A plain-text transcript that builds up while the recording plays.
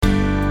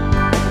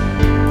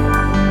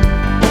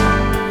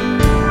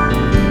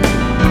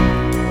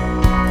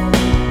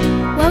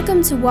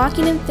Welcome to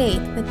Walking in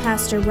Faith with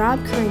Pastor Rob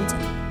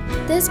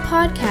Currington. This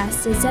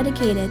podcast is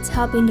dedicated to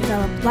helping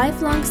develop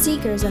lifelong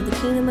seekers of the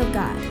kingdom of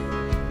God.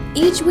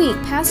 Each week,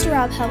 Pastor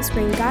Rob helps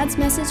bring God's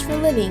message for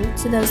living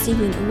to those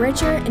seeking a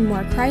richer and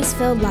more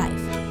Christ-filled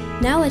life.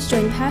 Now let's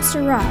join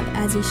Pastor Rob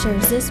as he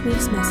shares this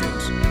week's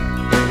message.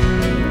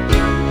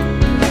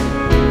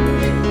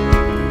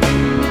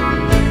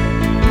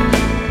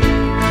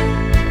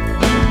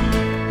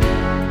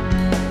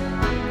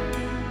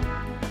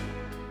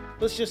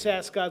 Let's just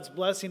ask God's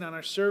blessing on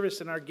our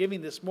service and our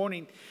giving this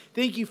morning.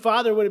 Thank you,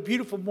 Father. What a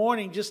beautiful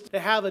morning just to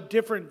have a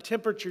different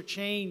temperature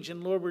change.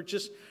 And Lord, we're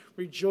just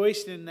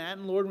rejoicing in that.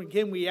 And Lord,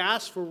 again, we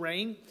ask for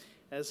rain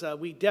as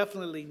we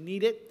definitely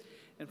need it.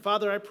 And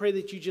Father, I pray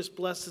that you just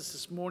bless us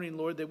this morning,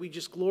 Lord, that we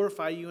just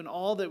glorify you in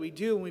all that we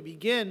do. And we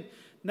begin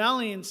not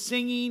only in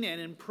singing and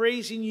in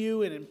praising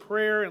you and in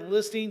prayer and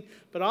listening,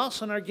 but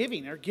also in our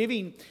giving. Our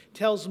giving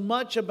tells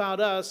much about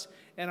us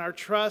and our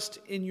trust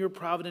in your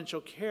providential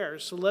care.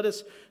 So let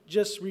us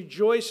just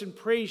rejoice and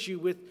praise you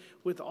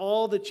with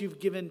all that you've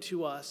given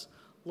to us,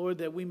 Lord,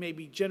 that we may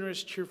be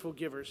generous, cheerful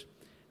givers.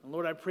 And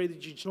Lord, I pray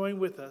that you join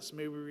with us.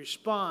 May we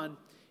respond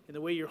in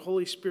the way your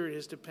Holy Spirit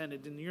has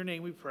depended. In your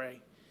name we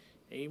pray.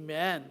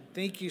 Amen.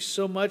 Thank you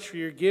so much for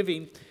your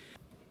giving.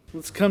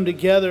 Let's come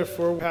together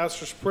for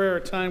Pastor's Prayer,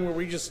 a time where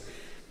we just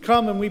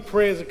come and we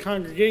pray as a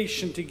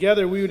congregation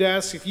together. We would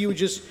ask if you would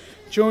just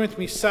join with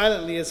me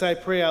silently as I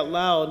pray out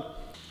loud.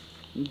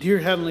 Dear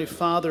Heavenly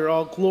Father,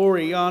 all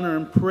glory, honor,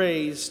 and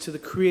praise to the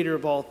Creator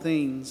of all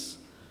things,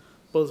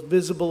 both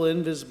visible and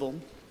invisible.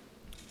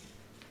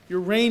 Your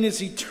reign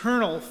is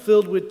eternal,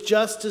 filled with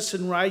justice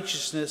and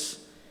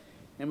righteousness,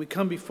 and we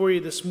come before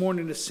you this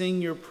morning to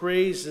sing your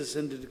praises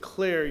and to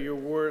declare your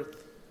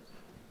worth.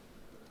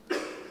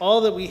 All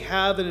that we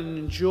have and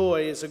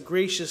enjoy is a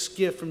gracious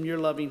gift from your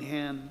loving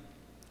hand.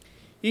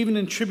 Even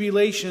in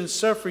tribulation and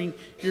suffering,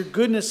 your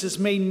goodness is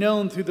made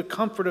known through the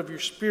comfort of your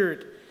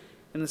Spirit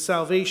and the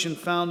salvation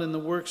found in the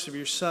works of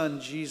your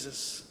Son,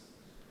 Jesus.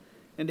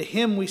 And to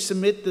him we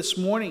submit this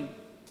morning.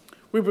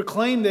 We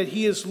proclaim that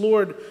he is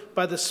Lord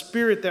by the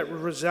Spirit that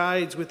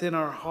resides within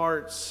our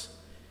hearts.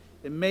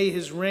 And may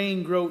his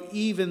reign grow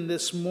even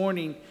this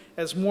morning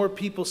as more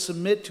people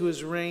submit to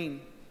his reign.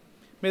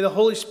 May the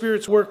Holy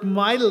Spirit's work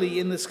mightily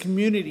in this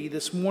community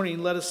this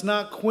morning. Let us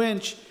not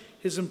quench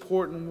his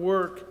important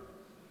work.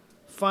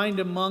 Find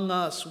among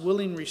us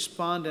willing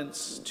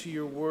respondents to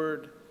your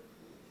word.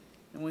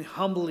 And we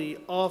humbly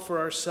offer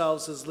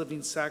ourselves as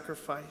living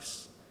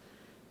sacrifice.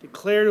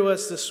 Declare to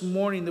us this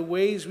morning the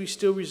ways we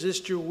still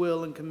resist your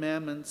will and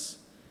commandments.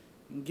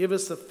 And give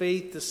us the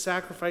faith to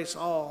sacrifice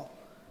all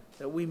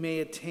that we may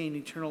attain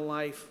eternal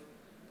life.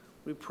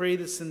 We pray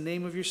this in the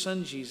name of your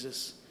Son,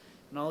 Jesus.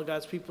 And all of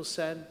God's people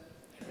said,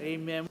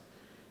 amen. And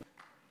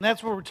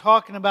that's what we're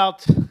talking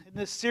about in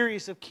this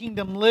series of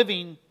kingdom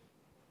living,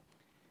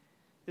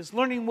 is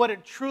learning what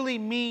it truly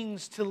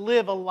means to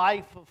live a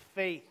life of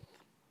faith.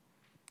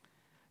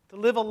 To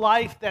live a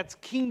life that's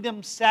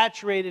kingdom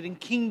saturated and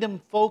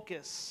kingdom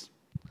focused.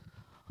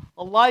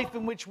 A life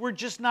in which we're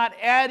just not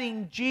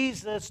adding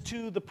Jesus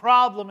to the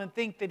problem and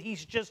think that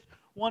he's just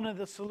one of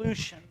the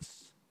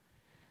solutions.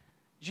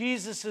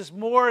 Jesus is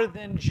more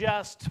than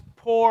just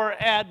pour,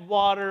 add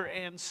water,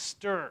 and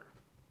stir.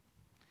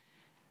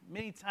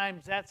 Many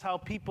times that's how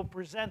people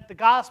present the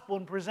gospel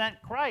and present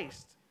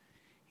Christ.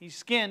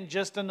 He's again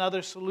just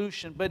another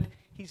solution, but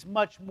he's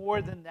much more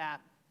than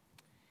that.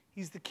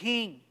 He's the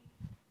king.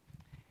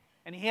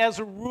 And he has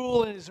a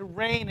rule and his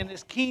reign, and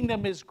his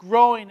kingdom is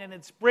growing and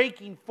it's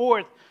breaking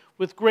forth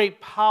with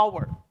great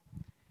power.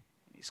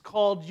 He's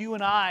called you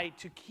and I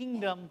to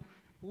kingdom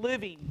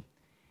living.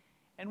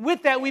 And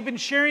with that, we've been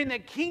sharing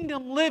that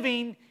kingdom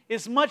living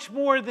is much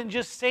more than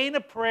just saying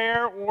a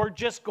prayer or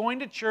just going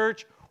to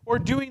church or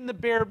doing the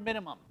bare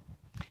minimum.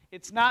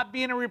 It's not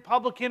being a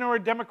Republican or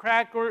a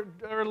Democrat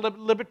or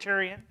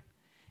libertarian.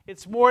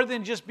 It's more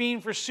than just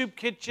being for soup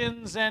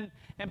kitchens and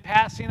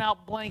passing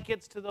out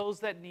blankets to those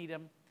that need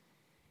them.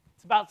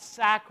 It's about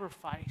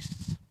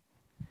sacrifice.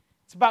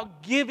 It's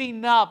about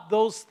giving up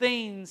those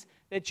things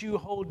that you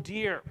hold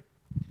dear.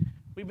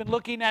 We've been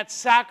looking at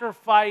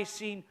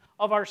sacrificing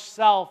of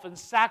ourself and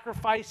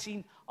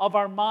sacrificing of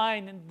our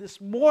mind. And this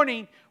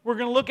morning, we're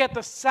going to look at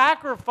the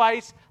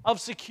sacrifice of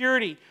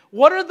security.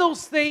 What are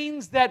those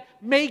things that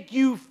make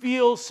you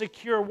feel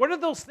secure? What are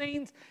those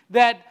things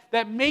that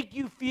make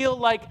you feel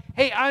like,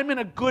 hey, I'm in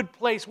a good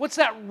place? What's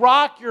that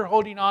rock you're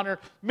holding on? Or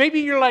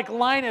maybe you're like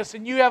Linus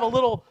and you have a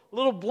little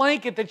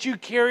blanket that you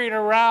carry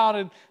around,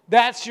 and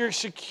that's your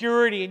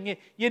security, and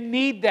you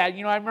need that.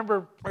 You know, I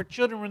remember our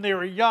children when they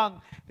were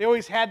young, they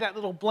always had that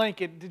little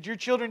blanket. Did your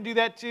children do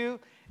that too?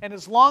 And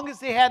as long as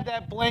they had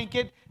that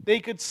blanket, they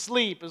could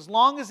sleep. As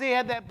long as they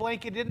had that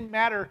blanket, it didn't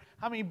matter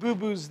how many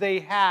boo-boos they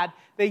had.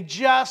 They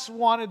just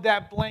wanted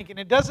that blanket.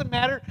 It doesn't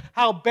matter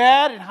how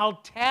bad and how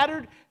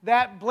tattered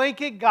that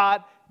blanket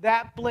got,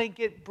 that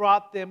blanket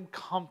brought them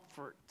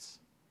comfort.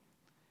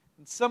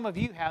 And some of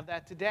you have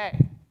that today.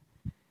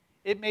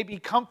 It may be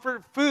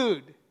comfort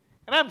food.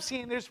 And I'm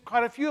seeing there's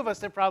quite a few of us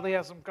that probably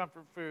have some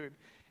comfort food.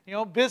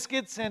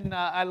 Biscuits, and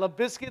I love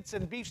biscuits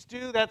and beef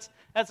stew. That's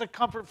a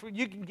comfort food.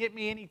 You can get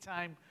me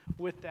anytime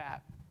with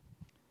that.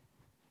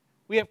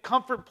 We have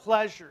comfort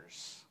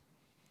pleasures.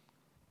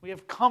 We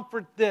have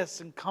comfort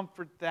this and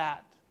comfort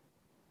that.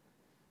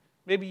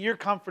 Maybe your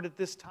comfort at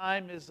this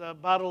time is a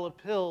bottle of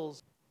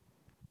pills.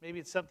 Maybe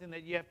it's something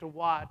that you have to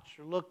watch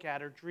or look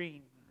at or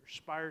dream or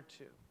aspire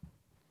to.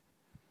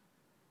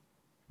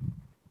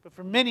 But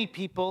for many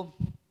people,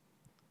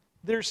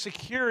 their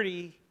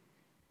security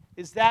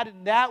is that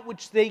in that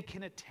which they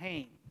can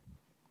attain.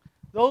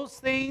 Those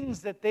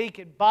things that they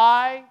can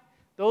buy,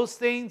 those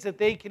things that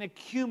they can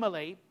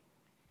accumulate.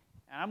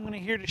 And I'm going to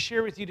here to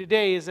share with you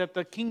today is that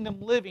the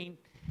kingdom living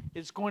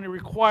is going to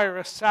require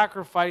a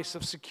sacrifice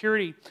of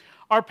security.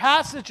 Our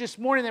passage this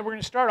morning that we're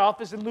going to start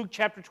off is in Luke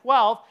chapter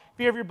 12. If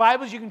you have your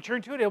Bibles, you can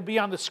turn to it. It'll be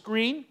on the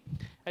screen.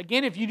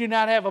 Again, if you do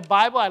not have a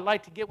Bible, I'd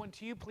like to get one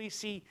to you. Please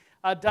see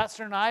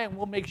Dutzer and I, and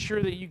we'll make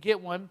sure that you get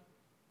one.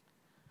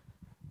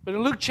 But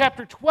in Luke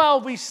chapter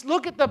 12, we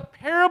look at the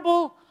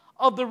parable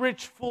of the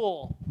rich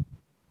fool.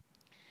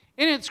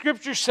 In it,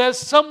 Scripture says,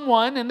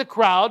 someone in the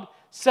crowd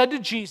said to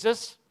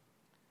Jesus,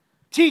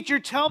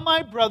 "Teacher, tell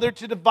my brother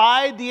to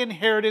divide the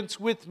inheritance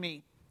with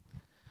me."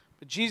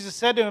 But Jesus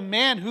said to him,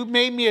 "Man, who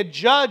made me a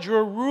judge or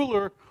a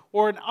ruler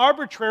or an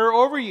arbitrator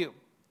over you?"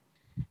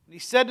 And he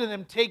said to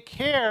them, "Take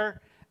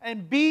care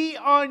and be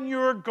on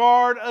your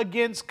guard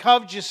against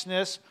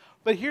covetousness."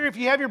 But here, if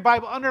you have your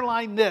Bible,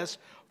 underline this.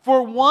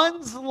 For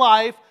one's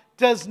life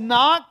does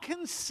not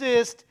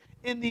consist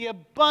in the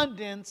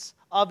abundance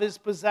of his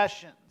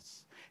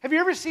possessions. Have you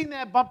ever seen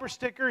that bumper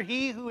sticker,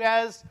 "He who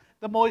has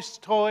the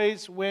most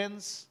toys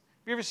wins"?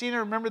 Have you ever seen it?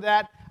 Remember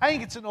that? I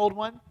think it's an old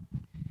one.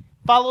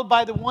 Followed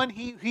by the one,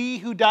 he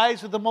who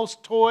dies with the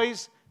most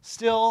toys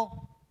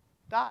still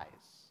dies.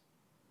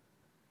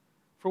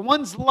 For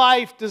one's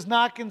life does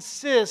not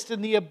consist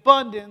in the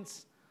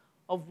abundance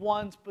of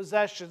one's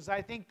possessions.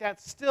 I think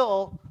that's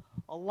still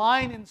a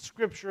line in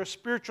Scripture, a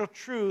spiritual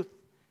truth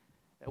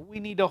that we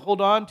need to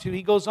hold on to.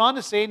 He goes on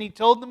to say, and he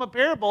told them a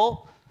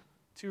parable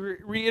to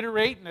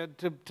reiterate and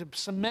to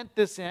cement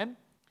this in,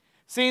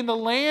 saying, the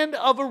land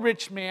of a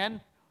rich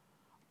man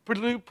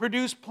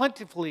produced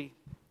plentifully.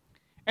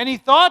 And he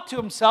thought to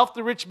himself,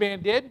 the rich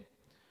man did,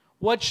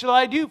 "What shall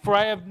I do? For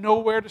I have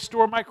nowhere to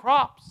store my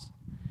crops."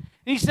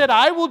 And he said,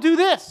 "I will do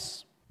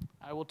this.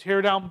 I will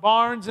tear down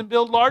barns and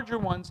build larger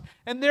ones,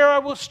 and there I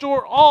will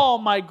store all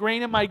my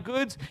grain and my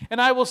goods. And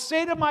I will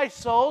say to my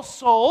soul,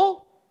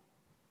 soul,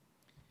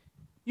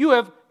 you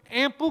have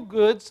ample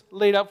goods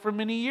laid up for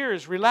many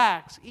years.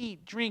 Relax,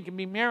 eat, drink, and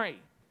be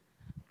merry."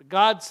 But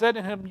God said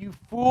to him, "You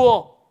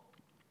fool,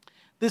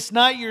 this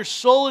night your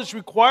soul is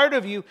required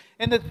of you,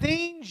 and the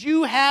things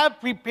you have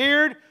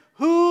prepared,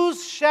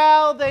 whose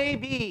shall they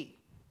be?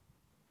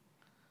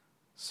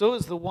 So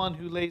is the one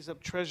who lays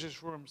up treasures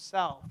for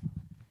himself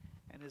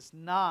and is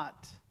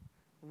not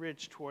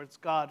rich towards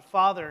God."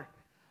 Father,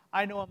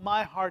 I know in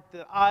my heart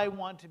that I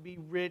want to be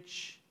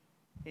rich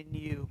in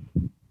you.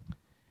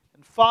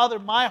 And Father,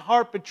 my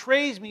heart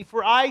betrays me,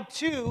 for I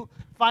too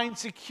find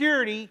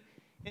security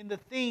in the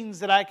things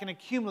that I can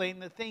accumulate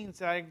and the things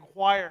that I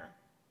acquire.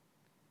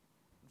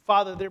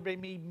 Father, there may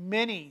be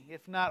many,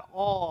 if not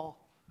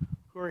all,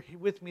 who are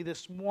with me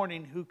this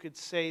morning who could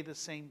say the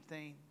same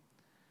thing.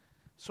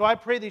 So I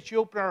pray that you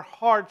open our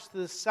hearts to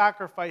the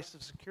sacrifice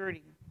of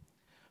security.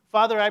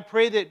 Father, I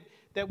pray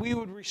that we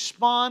would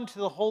respond to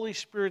the Holy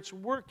Spirit's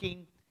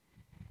working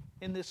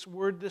in this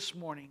word this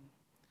morning.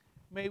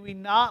 May we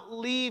not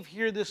leave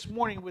here this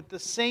morning with the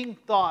same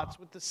thoughts,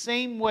 with the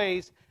same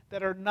ways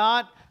that are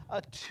not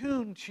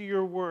attuned to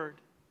your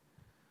word.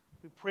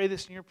 We pray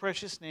this in your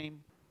precious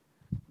name.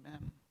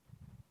 Amen.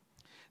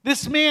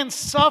 This man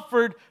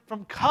suffered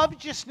from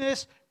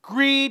covetousness,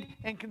 greed,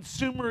 and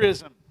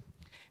consumerism.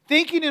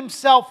 Thinking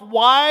himself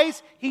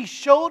wise, he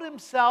showed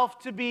himself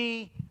to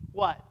be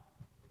what?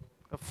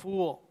 A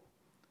fool.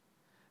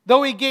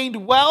 Though he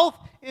gained wealth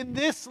in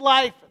this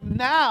life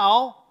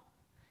now,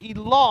 he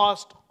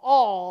lost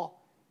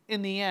all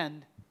in the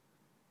end,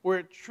 where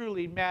it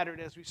truly mattered,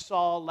 as we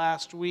saw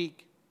last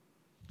week.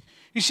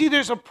 You see,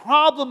 there's a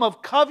problem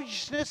of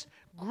covetousness,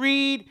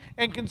 greed,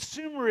 and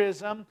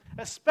consumerism,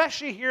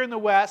 especially here in the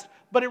West,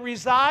 but it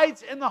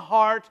resides in the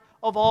heart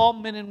of all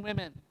men and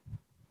women.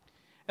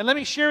 And let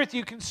me share with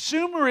you,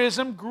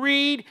 consumerism,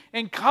 greed,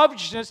 and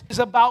covetousness is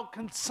about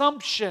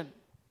consumption.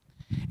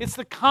 It's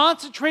the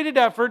concentrated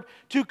effort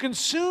to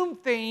consume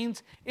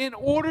things in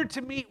order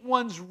to meet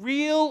one's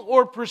real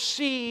or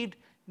perceived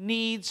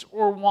needs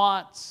or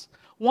wants.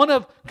 One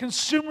of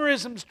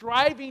consumerism's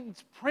driving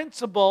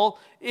principle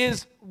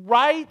is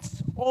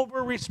rights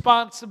over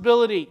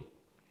responsibility.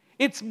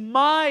 It's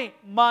my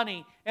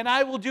money, and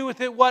I will do with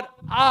it what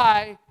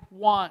I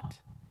want,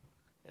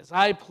 as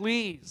I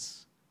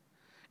please.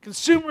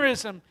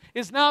 Consumerism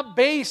is not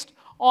based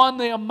on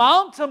the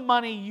amount of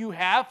money you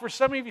have. For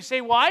some of you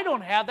say, well, I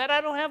don't have that.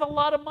 I don't have a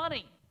lot of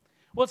money.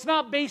 Well, it's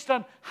not based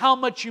on how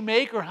much you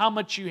make or how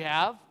much you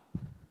have,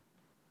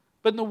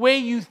 but in the way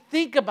you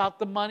think about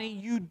the money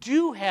you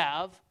do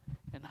have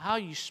and how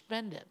you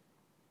spend it.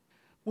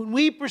 When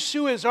we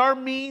pursue as our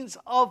means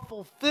of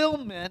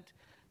fulfillment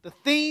the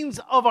things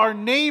of our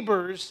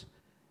neighbors,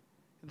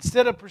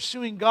 instead of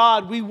pursuing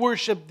God, we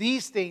worship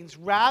these things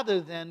rather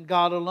than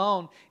God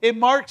alone. In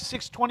Mark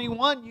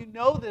 6:21, you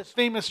know this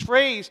famous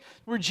phrase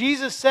where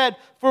Jesus said,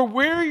 "For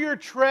where your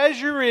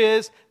treasure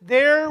is,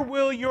 there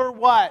will your"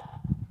 what?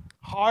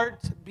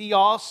 "Heart be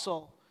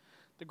also."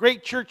 The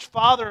great church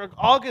father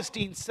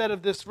Augustine said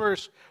of this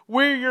verse,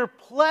 "Where your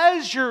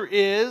pleasure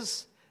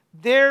is,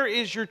 there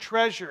is your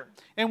treasure.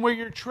 And where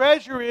your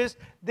treasure is,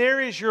 there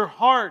is your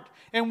heart.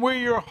 And where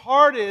your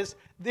heart is,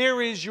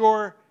 there is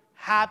your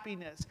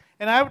happiness."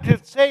 And I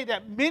would say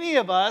that many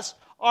of us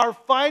are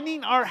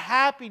finding our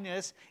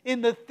happiness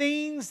in the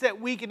things that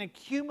we can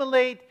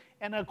accumulate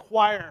and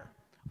acquire.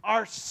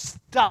 Our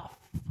stuff.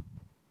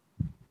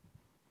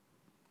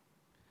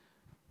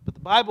 But the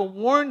Bible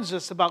warns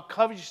us about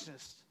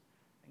covetousness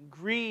and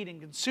greed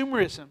and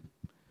consumerism.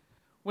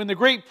 When the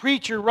great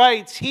preacher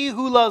writes, "He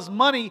who loves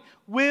money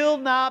will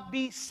not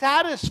be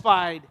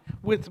satisfied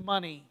with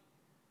money,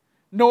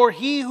 nor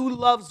he who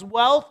loves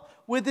wealth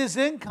with his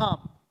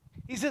income."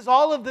 He says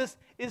all of this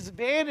is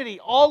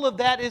vanity. All of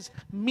that is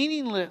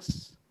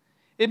meaningless.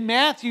 In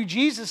Matthew,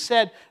 Jesus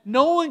said,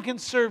 "No one can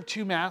serve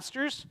two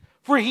masters,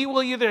 for he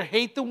will either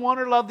hate the one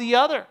or love the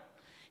other.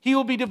 He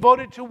will be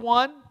devoted to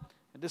one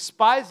and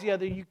despise the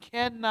other. You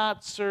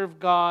cannot serve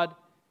God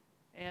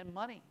and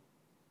money."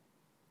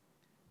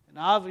 And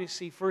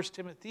obviously, 1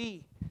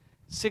 Timothy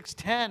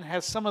 6:10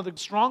 has some of the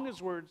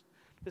strongest words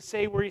to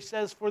say, where he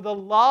says, "For the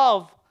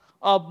love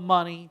of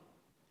money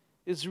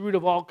is the root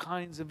of all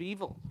kinds of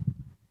evil."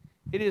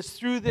 It is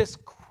through this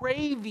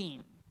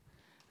craving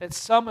that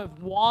some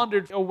have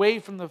wandered away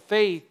from the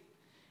faith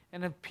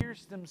and have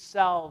pierced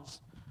themselves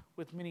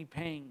with many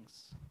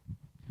pangs.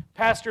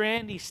 Pastor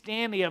Andy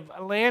Stanley of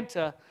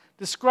Atlanta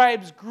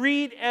describes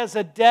greed as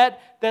a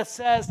debt that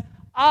says,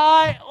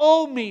 "I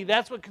owe me."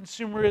 That's what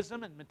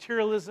consumerism and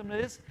materialism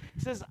is.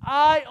 It says,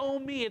 "I owe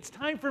me. It's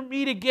time for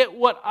me to get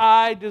what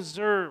I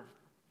deserve.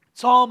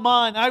 It's all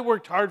mine. I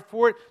worked hard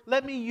for it.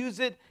 Let me use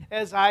it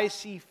as I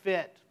see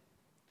fit."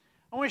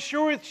 I want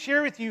to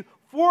share with you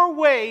 4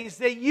 ways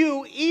that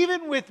you,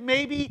 even with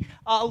maybe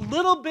a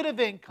little bit of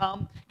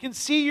income, can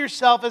see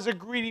yourself as a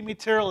greedy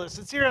materialist.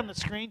 It's here on the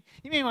screen.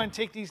 You may want to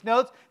take these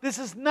notes. This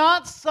is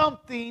not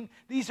something,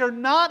 these are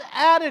not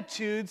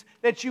attitudes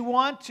that you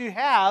want to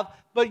have,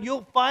 but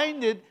you'll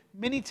find it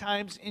many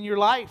times in your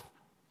life.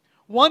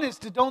 One is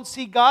to don't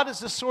see God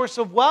as a source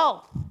of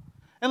wealth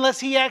unless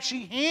He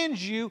actually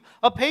hands you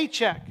a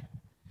paycheck.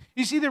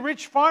 You see, the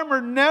rich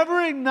farmer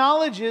never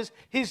acknowledges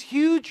his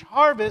huge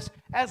harvest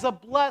as a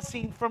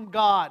blessing from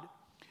God,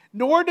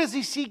 nor does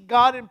he seek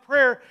God in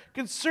prayer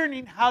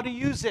concerning how to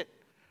use it.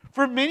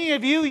 For many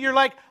of you, you're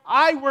like,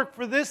 "I work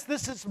for this.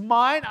 This is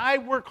mine. I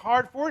work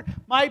hard for it.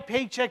 My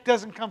paycheck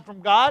doesn't come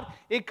from God.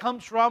 It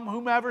comes from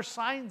whomever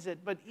signs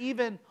it." But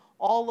even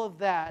all of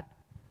that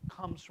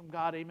comes from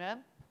God.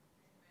 Amen?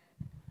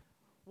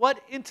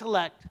 What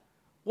intellect,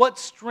 what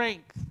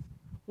strength,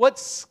 what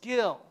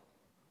skill,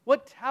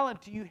 what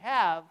talent do you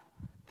have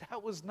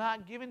that was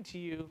not given to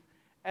you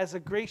as a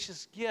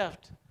gracious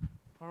gift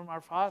from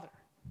our Father?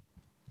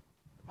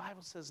 The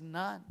Bible says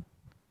none.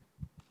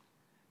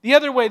 The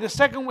other way, the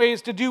second way,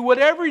 is to do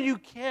whatever you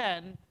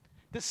can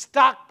to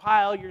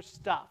stockpile your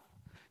stuff.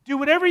 Do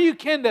whatever you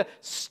can to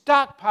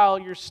stockpile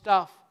your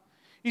stuff.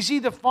 You see,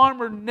 the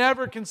farmer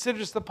never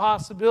considers the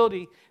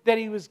possibility that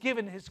he was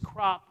given his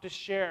crop to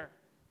share.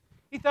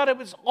 He thought it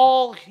was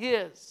all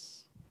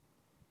his.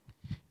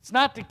 It's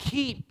not to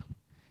keep.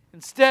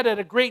 Instead, at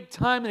a great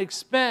time and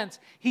expense,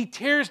 he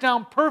tears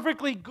down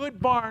perfectly good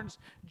barns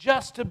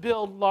just to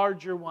build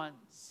larger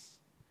ones.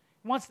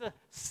 He wants to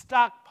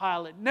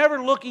stockpile it,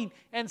 never looking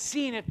and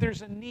seeing if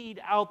there's a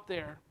need out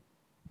there.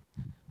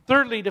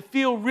 Thirdly, to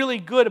feel really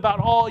good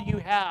about all you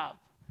have.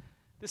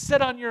 To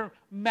sit on your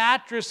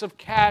mattress of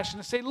cash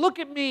and to say, "Look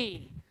at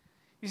me."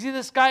 You see,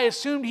 this guy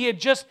assumed he had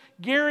just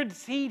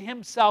guaranteed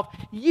himself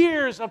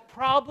years of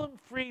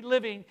problem-free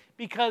living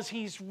because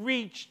he's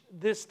reached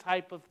this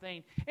type of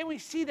thing. And we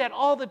see that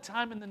all the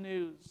time in the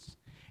news.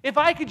 If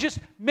I could just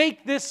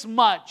make this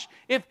much,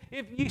 if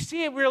you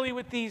see it really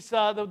with these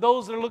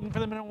those that are looking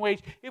for the minimum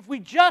wage, if we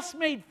just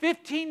made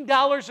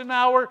 $15 an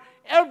hour,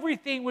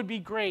 everything would be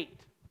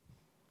great.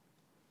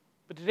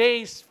 But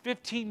today's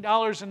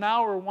 $15 an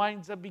hour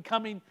winds up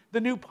becoming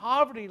the new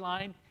poverty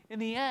line in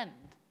the end.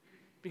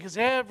 Because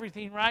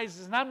everything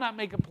rises. And I'm not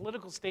making a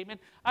political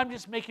statement. I'm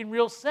just making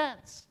real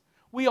sense.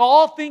 We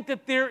all think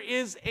that there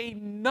is a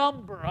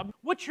number.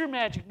 What's your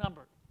magic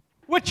number?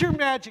 What's your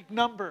magic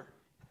number?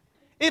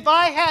 If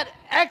I had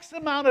X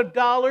amount of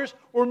dollars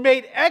or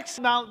made X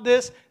amount of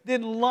this,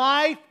 then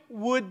life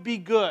would be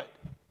good.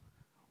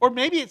 Or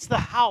maybe it's the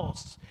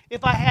house.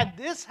 If I had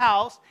this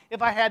house,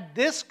 if I had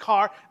this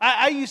car,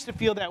 I used to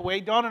feel that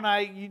way. Dawn and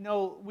I,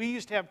 we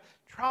used to have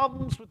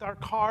problems with our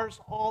cars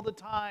all the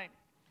time.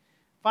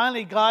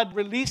 Finally, God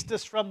released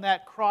us from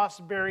that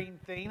cross-bearing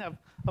thing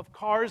of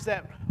cars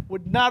that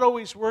would not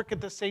always work at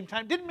the same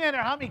time. Didn't matter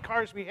how many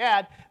cars we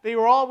had, they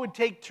all would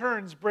take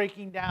turns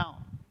breaking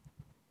down.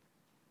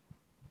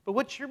 But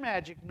what's your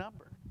magic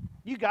number?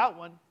 You got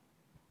one.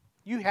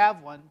 You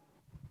have one.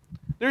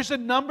 There's a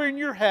number in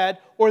your head,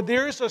 or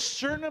there's a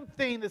certain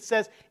thing that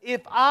says,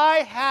 if I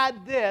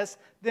had this,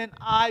 then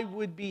I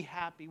would be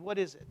happy. What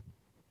is it?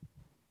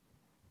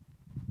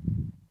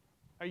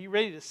 Are you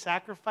ready to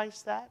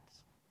sacrifice that?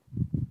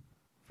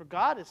 For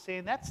God is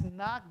saying that's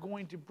not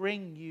going to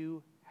bring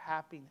you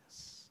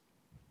happiness.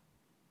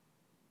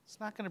 It's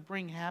not going to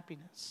bring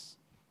happiness.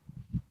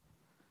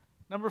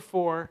 Number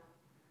 4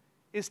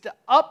 is to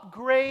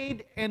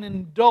upgrade and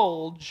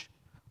indulge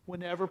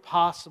whenever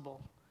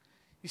possible.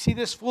 You see,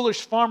 this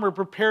foolish farmer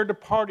prepared to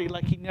party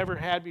like he never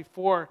had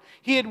before.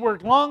 He had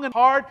worked long and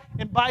hard,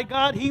 and by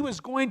God, he was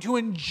going to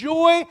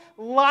enjoy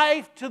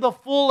life to the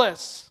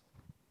fullest.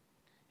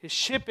 His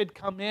ship had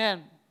come in.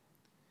 It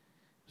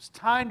was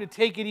time to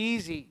take it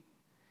easy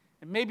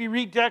and maybe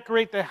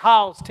redecorate the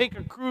house, take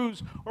a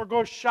cruise, or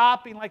go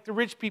shopping like the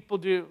rich people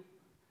do.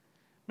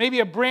 Maybe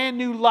a brand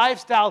new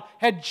lifestyle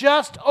had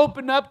just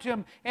opened up to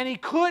him, and he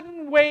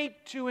couldn't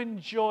wait to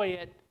enjoy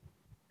it.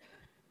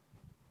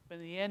 But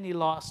in the end, he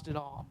lost it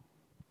all.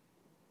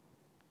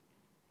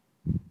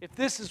 If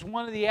this is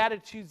one of the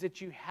attitudes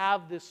that you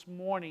have this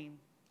morning,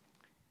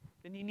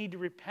 then you need to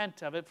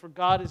repent of it, for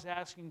God is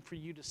asking for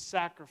you to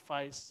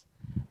sacrifice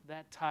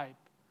that type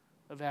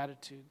of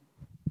attitude.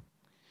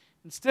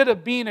 Instead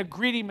of being a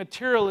greedy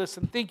materialist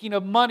and thinking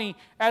of money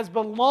as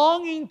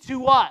belonging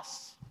to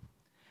us,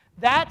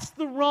 that's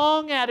the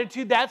wrong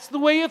attitude. That's the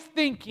way of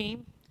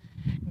thinking.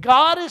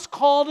 God has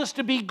called us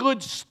to be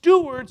good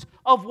stewards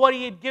of what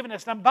He had given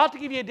us. And I'm about to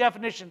give you a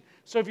definition.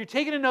 So if you're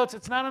taking notes,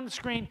 it's not on the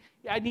screen.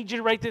 I need you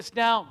to write this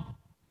down.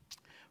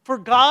 For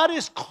God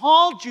has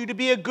called you to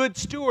be a good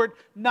steward,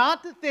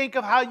 not to think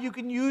of how you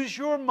can use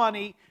your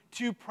money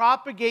to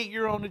propagate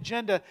your own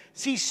agenda.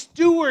 See,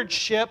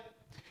 stewardship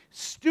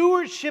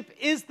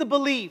is the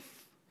belief.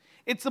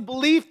 It's the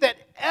belief that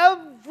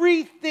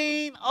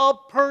everything a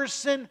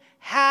person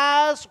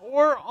has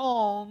or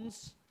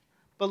owns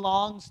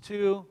belongs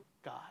to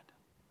God.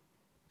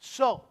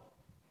 So,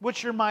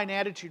 what's your mind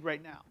attitude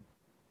right now?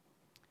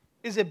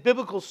 Is it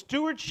biblical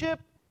stewardship,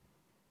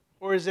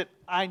 or is it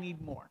I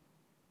need more?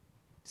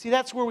 See,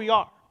 that's where we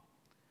are.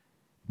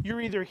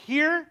 You're either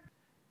here,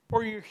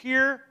 or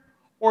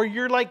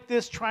you're like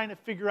this trying to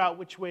figure out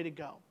which way to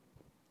go.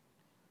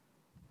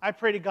 I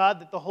pray to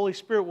God that the Holy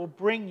Spirit will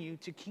bring you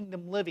to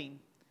kingdom living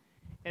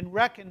and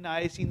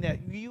recognizing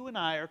that you and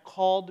I are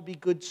called to be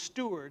good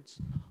stewards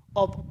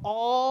of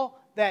all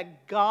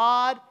that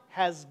God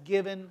has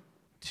given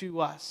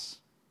to us.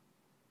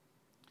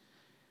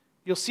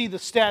 You'll see the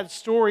sad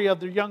story of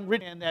the young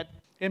rich man that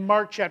in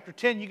Mark chapter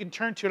 10. You can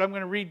turn to it. I'm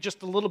going to read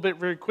just a little bit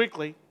very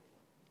quickly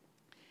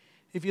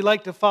if you'd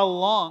like to follow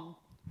along.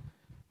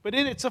 But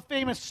it's a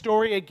famous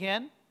story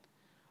again.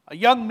 A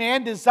young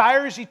man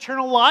desires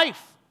eternal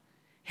life.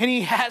 And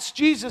he asks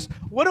Jesus,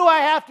 what do I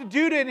have to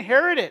do to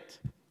inherit it?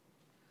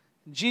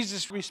 And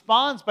Jesus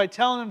responds by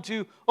telling him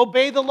to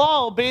obey the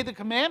law, obey the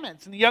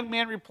commandments. And the young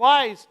man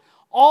replies,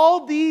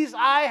 all these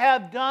I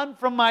have done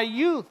from my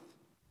youth.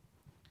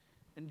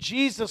 And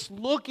Jesus,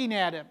 looking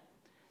at him,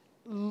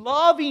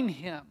 loving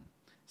him,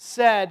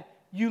 said,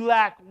 you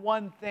lack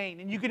one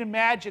thing. And you can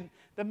imagine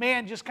the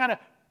man just kind of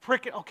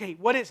pricking, okay,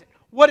 what is it?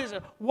 What is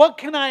it? What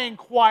can I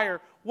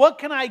inquire? What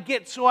can I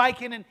get so I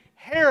can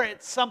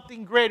inherit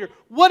something greater?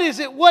 What is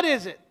it? What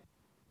is it?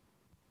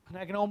 And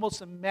I can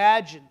almost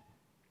imagine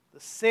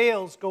the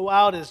sales go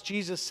out as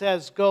Jesus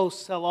says, go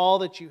sell all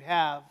that you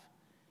have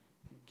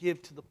and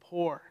give to the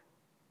poor.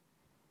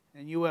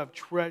 And you have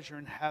treasure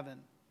in heaven.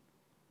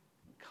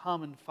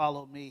 Come and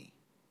follow me.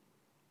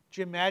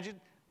 Do you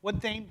imagine? One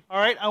thing, all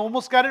right, I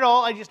almost got it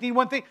all. I just need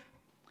one thing.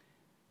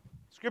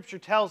 Scripture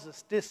tells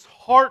us,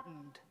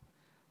 disheartened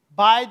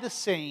by the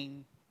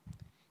saying,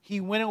 he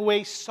went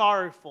away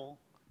sorrowful,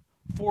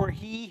 for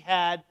he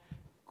had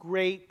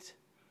great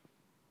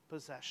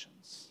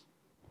possessions.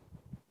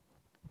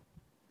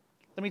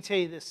 Let me tell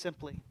you this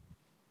simply.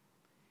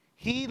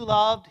 He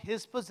loved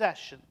his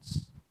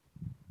possessions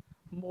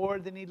more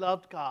than he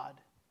loved God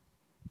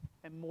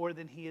and more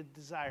than he had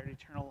desired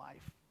eternal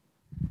life.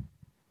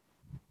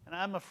 And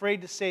I'm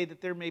afraid to say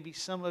that there may be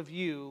some of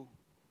you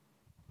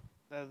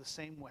that are the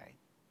same way.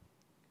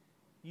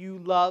 You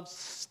love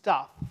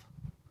stuff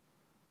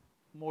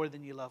more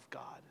than you love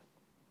God.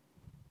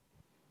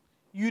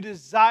 You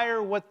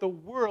desire what the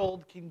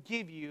world can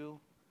give you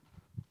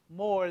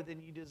more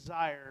than you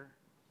desire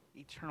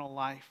eternal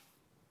life.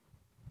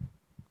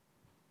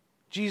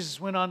 Jesus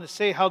went on to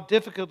say how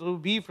difficult it will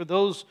be for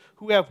those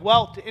who have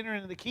wealth to enter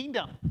into the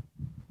kingdom. And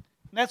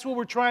that's what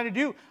we're trying to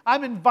do.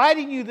 I'm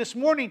inviting you this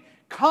morning,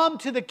 come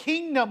to the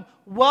kingdom.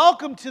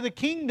 Welcome to the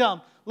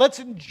kingdom. Let's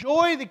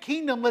enjoy the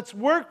kingdom. Let's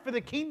work for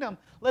the kingdom.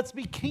 Let's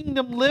be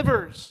kingdom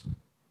livers.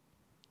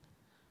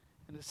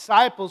 And the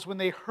disciples, when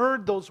they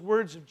heard those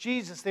words of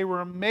Jesus, they were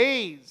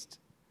amazed.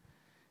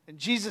 And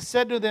Jesus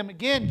said to them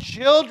again,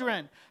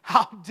 children,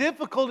 how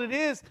difficult it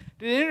is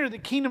to enter the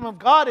kingdom of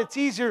God. It's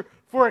easier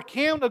for a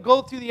camel to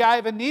go through the eye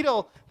of a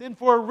needle than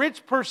for a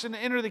rich person to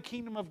enter the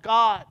kingdom of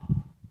God.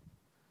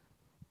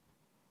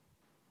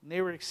 And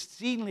they were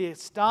exceedingly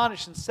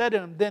astonished and said to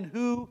him, then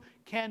who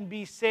can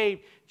be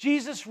saved?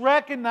 Jesus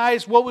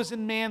recognized what was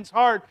in man's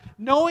heart,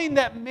 knowing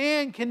that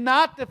man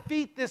cannot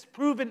defeat this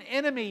proven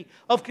enemy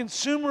of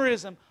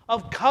consumerism,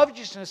 of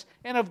covetousness,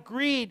 and of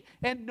greed,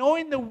 and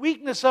knowing the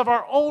weakness of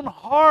our own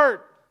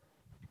heart.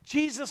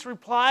 Jesus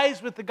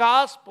replies with the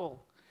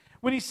gospel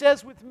when he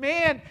says, with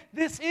man,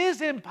 this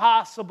is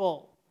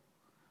impossible,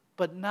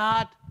 but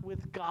not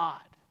with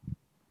God.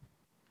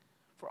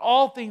 For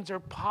all things are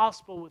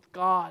possible with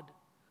God.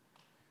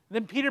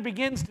 Then Peter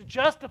begins to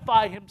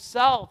justify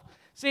himself,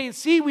 saying,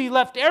 see, we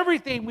left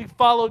everything, we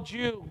followed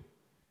you.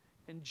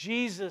 And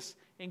Jesus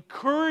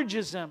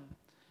encourages him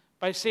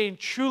by saying,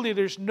 truly,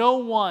 there's no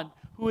one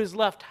who has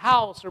left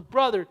house or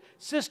brother,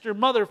 sister,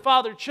 mother,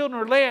 father, children,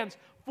 or lands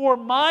for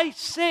my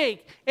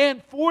sake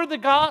and for the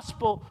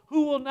gospel,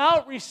 who will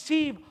now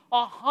receive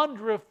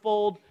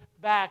 100-fold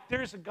back.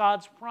 There's a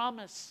God's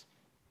promise.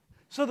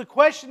 So the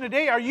question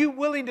today, are you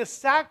willing to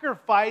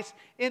sacrifice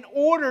in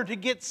order to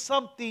get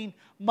something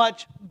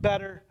much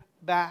better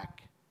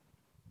back?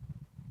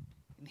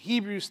 In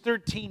Hebrews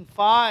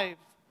 13:5,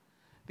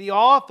 the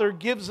author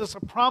gives us a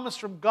promise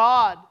from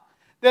God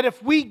that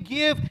if we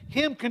give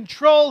Him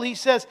control, he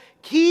says,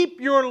 keep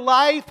your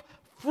life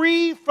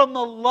free from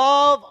the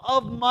love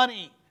of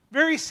money.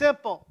 Very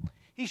simple.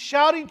 He's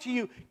shouting to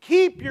you,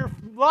 keep your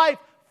life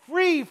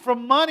free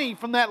from money,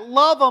 from that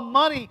love of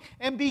money,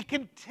 and be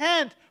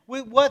content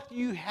with what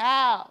you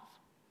have.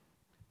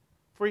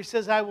 For he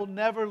says, I will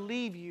never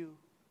leave you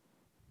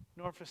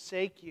nor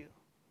forsake you.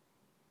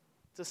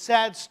 It's a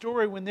sad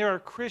story when there are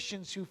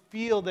Christians who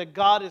feel that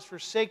God has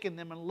forsaken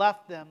them and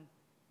left them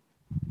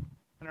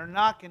and are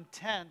not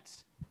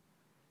content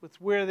with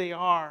where they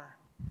are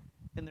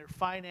in their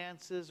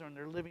finances or in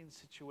their living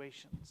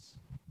situations.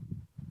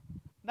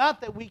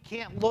 Not that we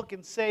can't look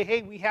and say,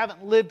 hey, we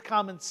haven't lived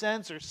common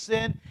sense or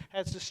sin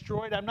has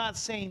destroyed. I'm not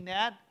saying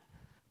that.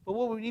 But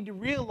what we need to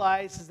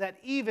realize is that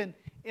even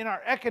in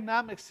our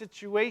economic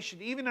situation,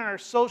 even in our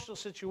social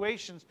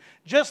situations,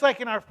 just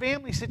like in our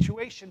family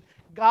situation,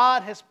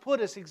 God has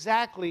put us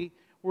exactly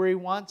where He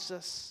wants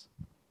us.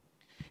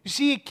 You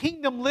see,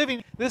 kingdom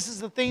living, this is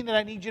the thing that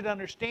I need you to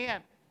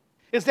understand,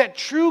 is that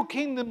true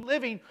kingdom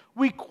living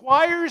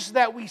requires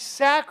that we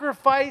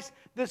sacrifice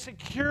the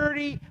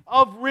security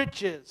of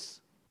riches.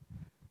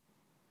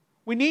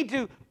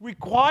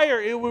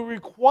 It will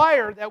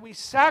require that we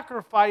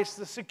sacrifice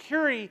the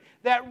security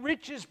that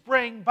riches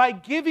bring by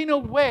giving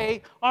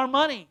away our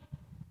money.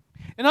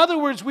 In other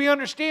words, we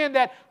understand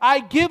that I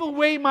give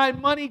away my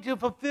money to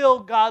fulfill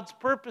God's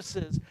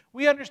purposes.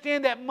 We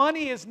understand that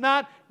money is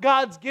not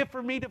God's gift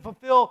for me to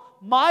fulfill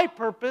my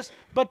purpose,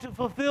 but to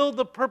fulfill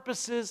the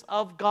purposes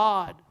of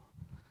God.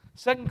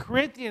 2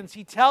 Corinthians,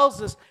 he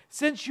tells us,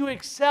 since you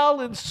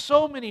excel in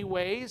so many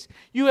ways,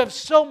 you have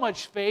so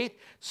much faith,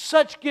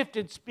 such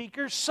gifted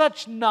speakers,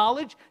 such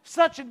knowledge,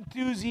 such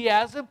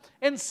enthusiasm,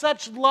 and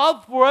such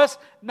love for us,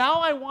 now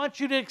I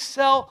want you to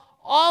excel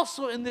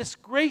also in this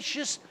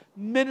gracious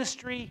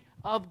ministry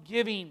of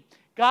giving.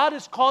 God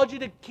has called you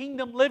to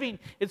kingdom living.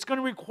 It's going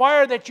to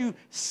require that you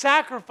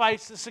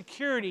sacrifice the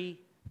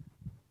security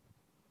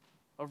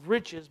of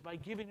riches by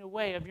giving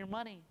away of your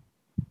money.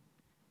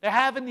 They're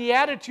having the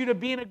attitude of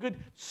being a good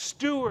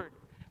steward.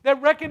 They're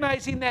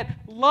recognizing that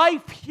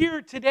life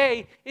here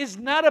today is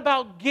not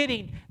about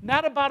getting,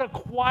 not about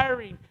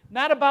acquiring,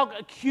 not about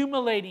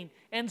accumulating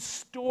and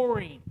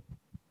storing.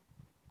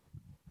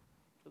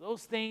 For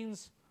those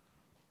things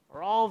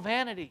are all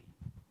vanity,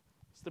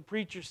 as the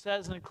preacher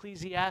says in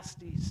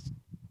Ecclesiastes.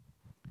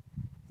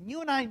 And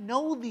you and I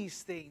know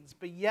these things,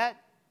 but yet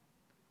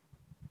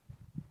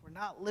we're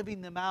not living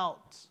them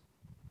out.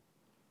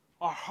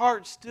 Our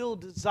heart still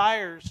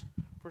desires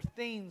for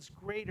things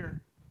greater.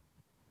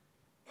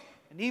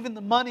 And even the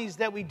monies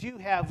that we do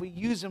have, we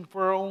use them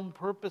for our own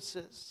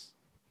purposes.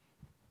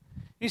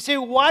 You say,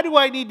 why do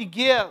I need to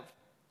give?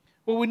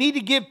 Well, we need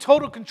to give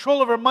total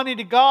control of our money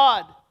to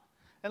God.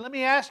 And let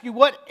me ask you,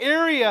 what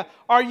area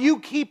are you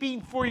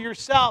keeping for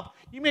yourself?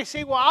 You may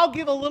say, well, I'll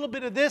give a little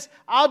bit of this,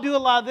 I'll do a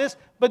lot of this,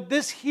 but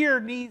this here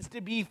needs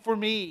to be for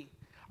me.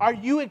 Are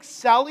you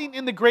excelling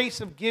in the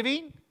grace of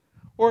giving?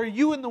 Or are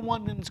you in the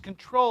one in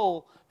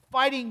control,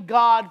 fighting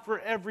God for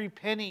every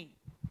penny?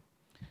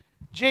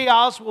 J.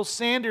 Oswald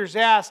Sanders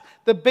asked,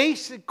 the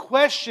basic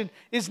question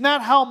is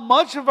not how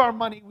much of our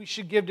money we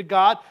should give to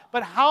God,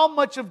 but how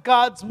much of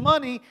God's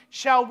money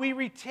shall we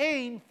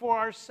retain for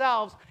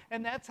ourselves?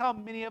 And that's how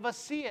many of us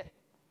see it.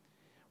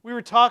 We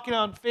were talking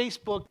on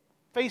Facebook.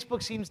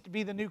 Facebook seems to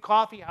be the new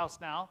coffee house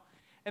now.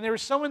 And there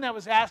was someone that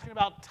was asking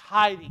about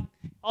tithing.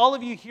 All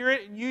of you hear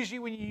it, and usually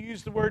when you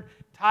use the word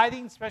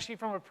tithing, especially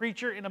from a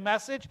preacher in a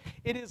message,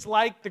 it is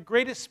like the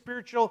greatest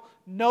spiritual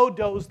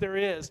no-dos there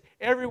is.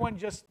 Everyone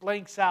just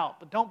blanks out,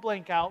 but don't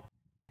blank out.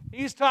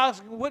 He's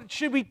talking, what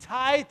should we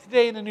tithe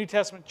today in the New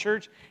Testament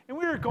church? And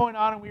we were going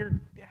on and we were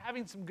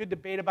having some good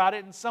debate about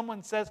it, and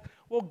someone says,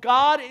 well,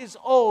 God is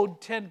owed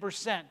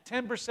 10%.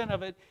 10%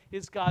 of it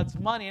is God's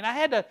money. And I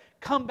had to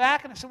come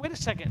back and I said, wait a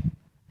second.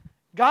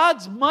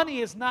 God's money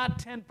is not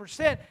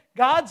 10%.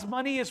 God's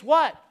money is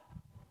what?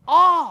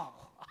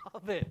 All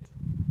of it.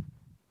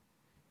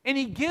 And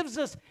He gives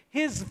us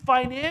His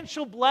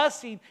financial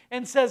blessing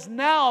and says,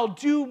 now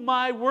do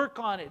my work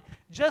on it.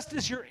 Just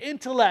as your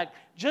intellect,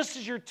 just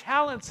as your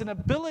talents and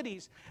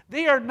abilities,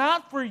 they are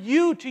not for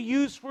you to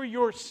use for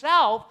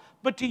yourself,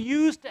 but to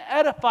use to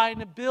edify and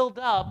to build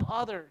up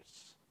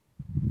others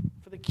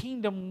for the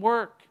kingdom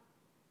work.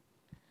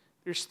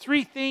 There's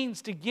 3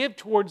 things to give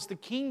towards the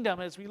kingdom.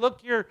 As we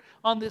look here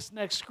on this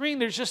next screen,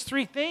 there's just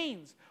 3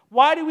 things.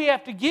 Why do we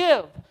have to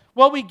give?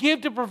 Well, we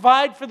give to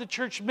provide for the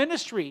church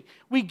ministry.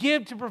 We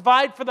give to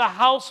provide for the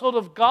household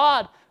of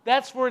God.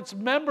 That's for its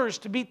members,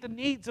 to meet the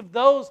needs of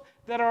those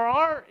that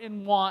are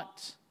in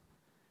want.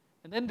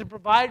 And then to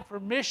provide for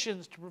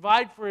missions, to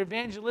provide for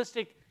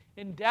evangelistic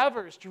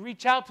endeavors, to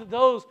reach out to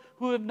those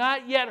who have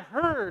not yet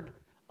heard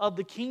of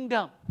the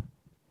kingdom.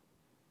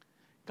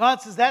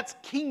 God says that's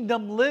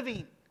kingdom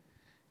living.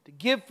 To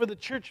give for the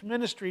church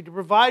ministry, to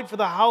provide for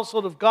the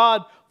household of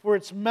God, for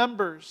its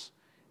members,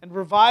 and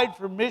provide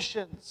for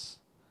missions.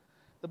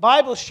 The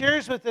Bible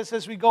shares with us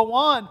as we go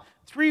on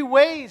 3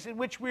 ways in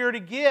which we are to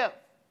give.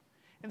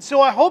 And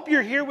so I hope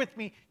you're here with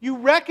me. You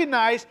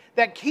recognize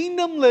that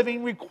kingdom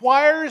living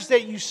requires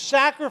that you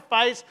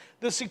sacrifice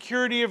the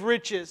security of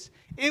riches.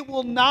 It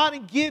will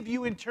not give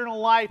you eternal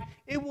life.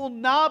 It will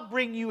not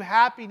bring you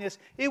happiness.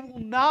 It will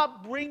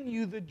not bring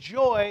you the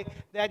joy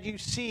that you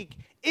seek.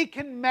 It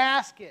can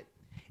mask it.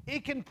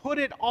 It can put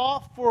it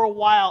off for a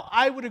while.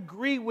 I would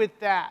agree with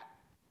that.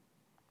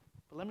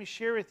 But let me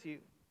share with you.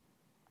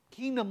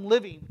 Kingdom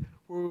living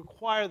will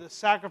require the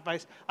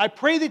sacrifice. I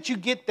pray that you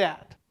get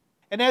that.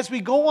 And as we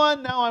go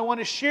on now, I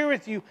want to share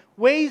with you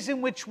ways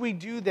in which we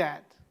do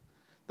that.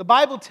 The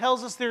Bible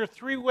tells us there are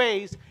 3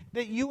 ways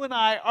that you and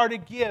I are to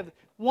give.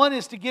 One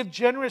is to give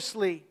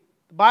generously.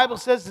 The Bible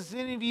says, if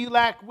any of you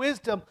lack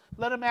wisdom,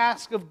 let him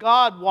ask of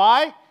God.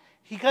 Why?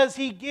 Because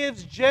He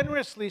gives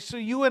generously. So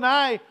you and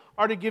I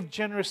are to give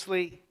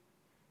generously.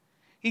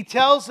 He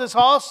tells us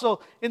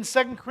also in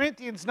 2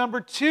 Corinthians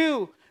number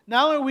 2,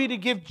 not only are we to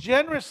give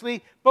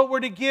generously, but we're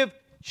to give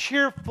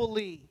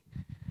cheerfully.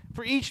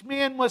 For each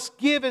man must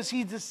give as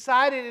he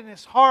decided in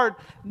his heart,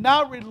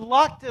 not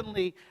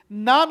reluctantly,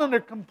 not under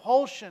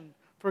compulsion,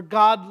 for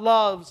God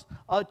loves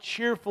a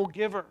cheerful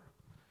giver.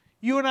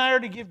 You and I are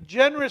to give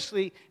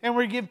generously, and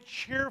we're to give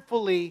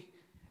cheerfully.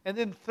 And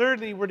then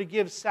thirdly, we're to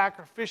give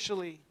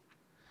sacrificially.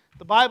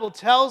 The Bible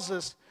tells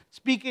us,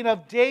 speaking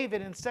of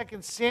David in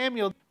 2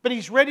 Samuel, but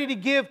he's ready to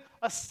give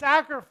a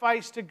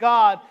sacrifice to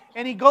God.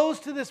 And he goes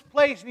to this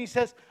place and he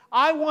says,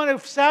 I want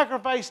to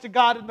sacrifice to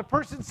God. And the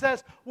person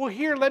says, well,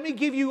 here, let me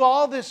give you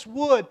all this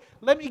wood.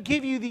 Let me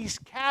give you these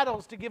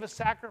cattle to give a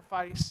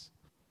sacrifice.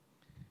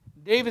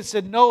 David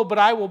said, no, but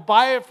I will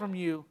buy it from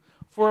you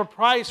for a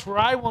price, for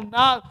I will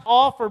not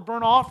offer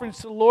burnt offerings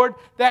to the Lord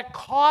that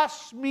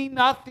costs me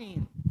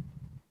nothing.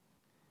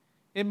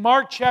 In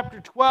Mark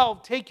chapter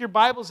 12, take your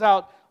Bibles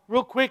out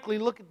real quickly.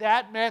 Look at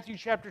that, Matthew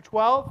chapter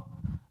 12.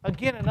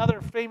 Again,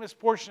 another famous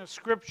portion of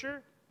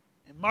Scripture.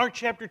 In Mark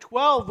chapter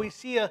 12, we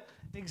see an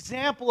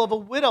example of a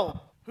widow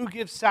who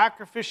gives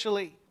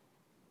sacrificially.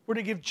 We're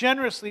to give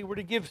generously. We're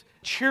to give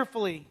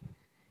cheerfully.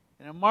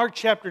 And in Mark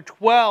chapter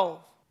 12,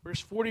 verse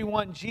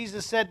 41,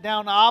 Jesus sat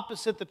down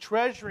opposite the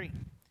treasury,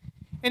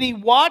 and He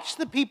watched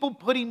the people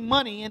putting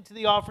money into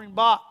the offering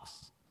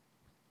box.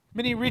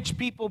 Many rich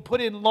people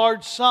put in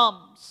large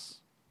sums,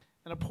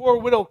 and a poor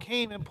widow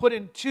came and put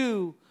in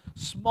 2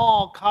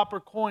 small copper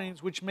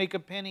coins, which make a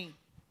penny.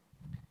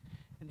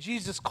 And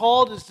Jesus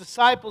called His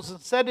disciples and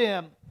said to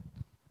him,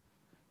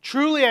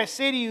 truly I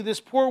say to you, this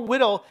poor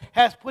widow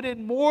has put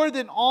in more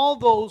than all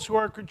those who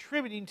are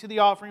contributing to the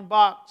offering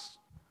box.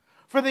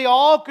 For they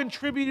all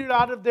contributed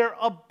out of their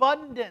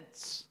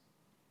abundance.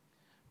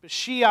 But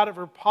she, out of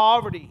her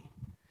poverty,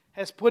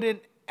 has put in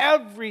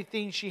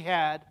everything she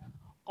had,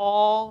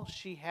 all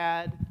she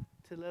had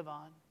to live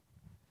on.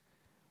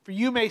 For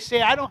you may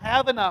say, I don't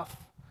have enough.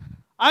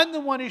 I'm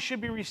the one who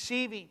should be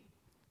receiving.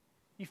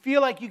 You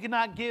feel like you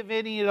cannot give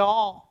any at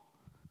all.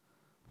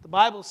 The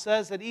Bible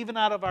says that even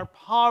out of our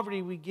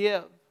poverty we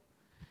give.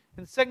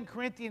 In 2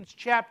 Corinthians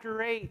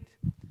chapter 8,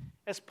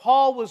 as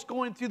Paul was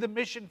going through the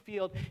mission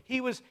field,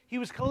 he was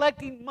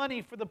collecting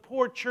money for the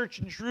poor church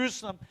in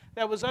Jerusalem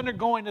that was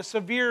undergoing a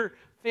severe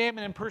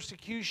famine and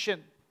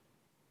persecution.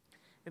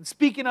 And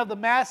speaking of the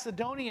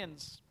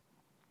Macedonians,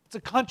 it's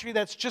a country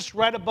that's just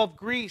right above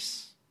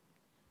Greece.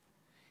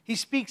 He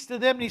speaks to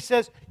them and he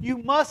says, you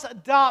must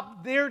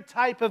adopt their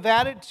type of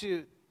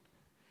attitude.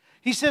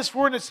 He says,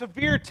 for in a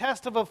severe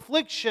test of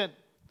affliction,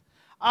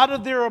 out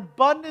of their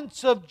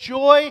abundance of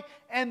joy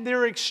and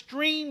their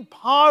extreme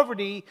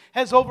poverty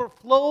has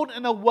overflowed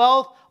in a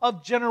wealth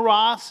of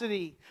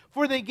generosity.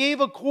 For they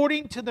gave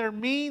according to their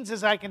means,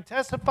 as I can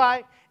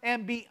testify,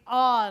 and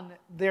beyond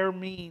their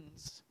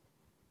means.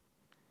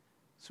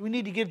 So we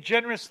need to give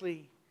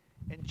generously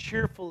and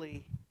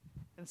cheerfully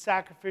and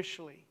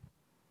sacrificially.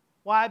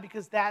 Why?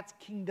 Because that's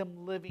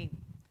kingdom living.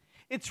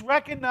 It's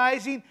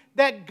recognizing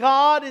that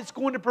God is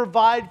going to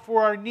provide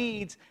for our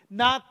needs,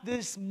 not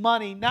this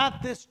money,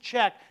 not this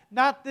check,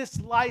 not this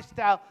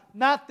lifestyle,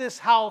 not this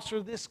house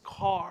or this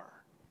car.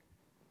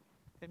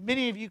 And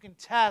many of you can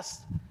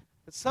test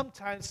that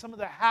sometimes some of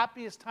the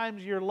happiest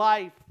times of your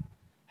life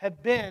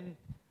have been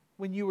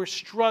when you were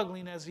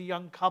struggling as a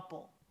young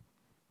couple.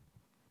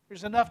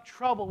 There's enough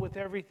trouble with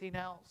everything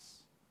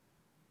else.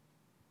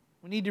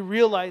 We need to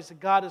realize that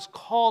God has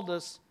called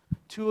us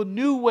to a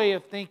new way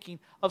of thinking,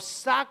 of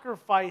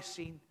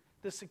sacrificing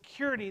the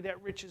security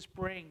that riches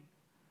bring.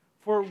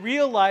 For it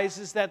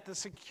realizes that the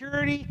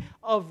security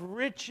of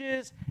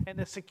riches and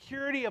the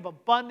security of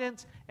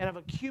abundance and of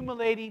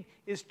accumulating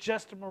is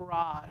just a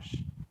mirage.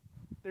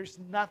 There's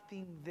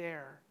nothing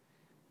there.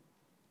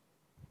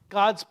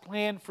 God's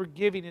plan for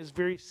giving is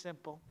very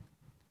simple.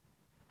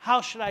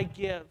 How should I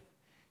give?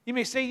 You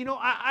may say,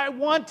 I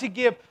want to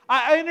give.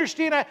 I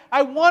understand.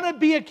 I want to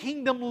be a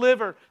kingdom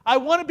liver. I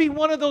want to be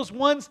one of those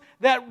ones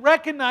that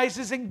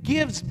recognizes and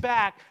gives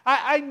back.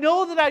 I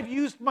know that I've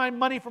used my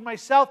money for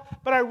myself,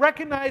 but I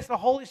recognize the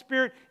Holy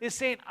Spirit is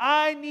saying,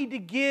 I need to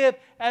give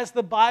as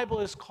the Bible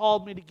has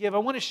called me to give. I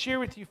want to share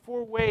with you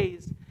 4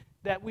 ways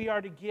that we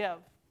are to give.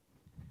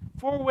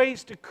 4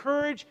 ways to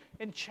encourage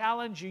and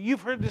challenge you.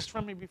 You've heard this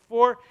from me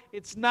before.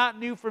 It's not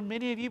new for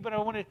many of you, but I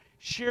want to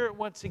share it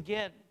once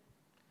again.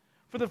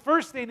 For the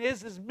first thing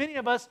is many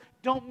of us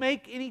don't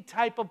make any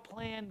type of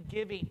planned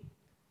giving.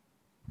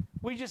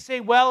 We just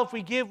say, well, if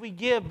we give, we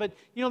give. But,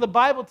 the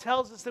Bible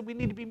tells us that we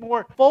need to be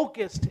more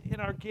focused in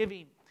our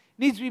giving. It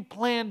needs to be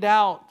planned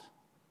out.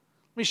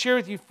 Let me share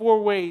with you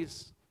 4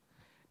 ways.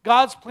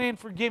 God's plan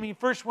for giving.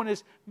 First one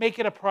is make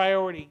it a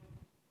priority.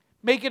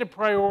 Make it a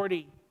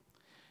priority.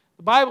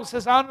 The Bible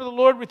says, honor the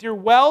Lord with your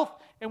wealth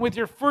and with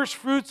your first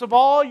fruits of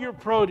all your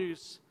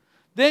produce.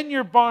 Then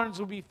your barns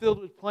will be filled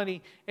with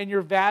plenty, and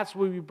your vats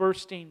will be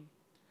bursting.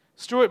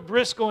 Stuart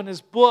Briscoe, in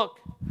his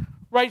book,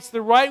 writes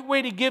the right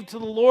way to give to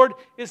the Lord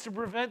is to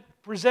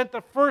present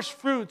the first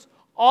fruits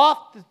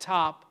off the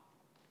top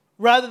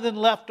rather than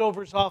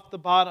leftovers off the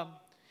bottom.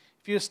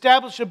 If you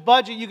establish a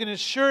budget, you can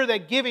ensure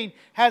that giving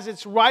has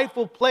its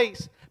rightful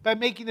place by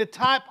making the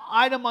top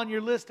item on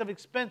your list of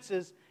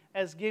expenses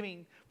as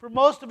giving. For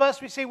most of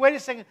us, we say, wait a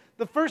second,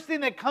 the first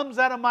thing that comes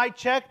out of my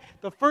check,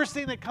 the first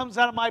thing that comes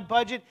out of my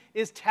budget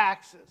is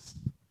taxes.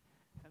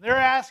 And they're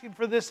asking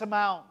for this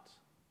amount.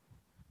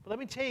 But let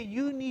me tell you,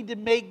 you need to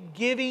make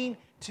giving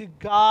to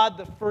God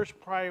the first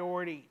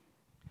priority.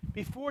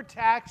 Before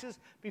taxes,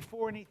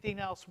 before anything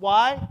else.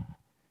 Why?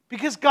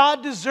 Because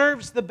God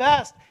deserves the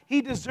best.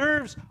 He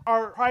deserves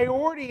our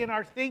priority in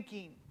our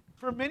thinking.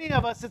 For many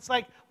of us, it's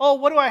like, oh,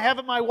 what do I have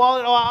in my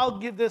wallet? Oh, I'll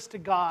give this to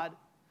God.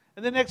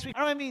 And the next week, I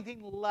don't have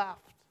anything left.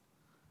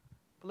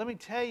 But let me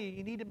tell you,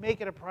 you need to make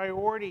it a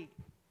priority.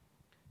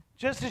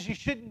 Just as you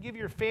shouldn't give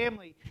your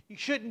family, you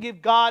shouldn't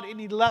give God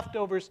any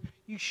leftovers,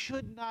 you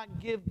should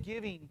not give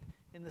giving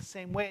in the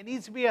same way. It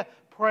needs to be a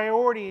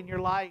priority in your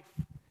life.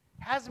 It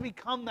has to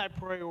become that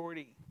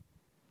priority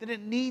that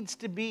it needs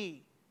to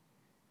be.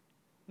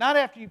 Not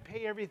after you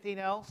pay everything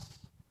else,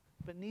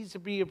 but it needs to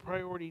be a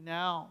priority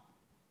now.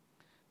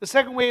 The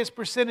second way is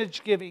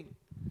percentage giving.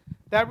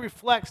 That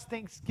reflects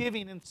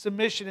thanksgiving and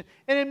submission.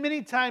 And in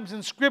many times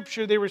in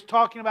Scripture, they were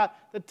talking about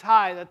the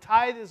tithe. The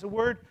tithe is a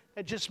word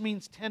that just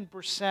means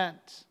 10%.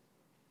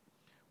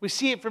 We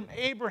see it from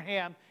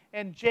Abraham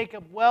and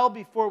Jacob well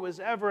before it was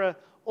ever an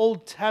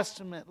Old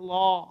Testament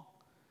law.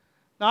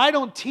 Now, I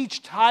don't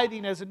teach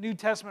tithing as a New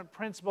Testament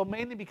principle,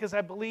 mainly because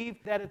I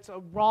believe that it's a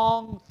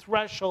wrong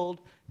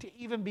threshold to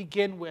even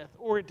begin with,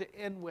 or to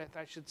end with,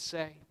 I should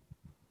say.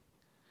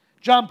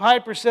 John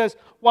Piper says,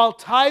 while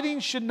tithing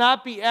should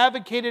not be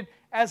advocated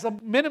as a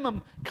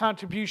minimum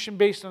contribution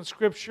based on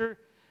Scripture,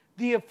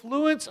 the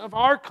affluence of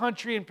our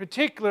country in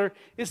particular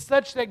is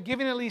such that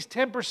giving at least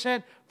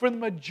 10% for the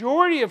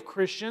majority of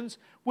Christians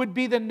would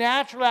be the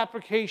natural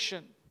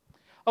application.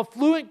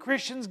 Affluent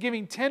Christians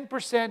giving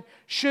 10%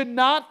 should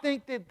not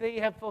think that they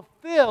have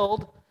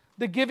fulfilled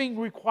the giving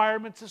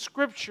requirements of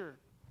Scripture.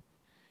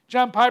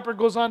 John Piper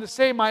goes on to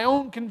say, my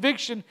own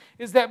conviction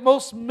is that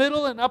most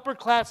middle and upper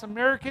class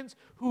Americans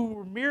who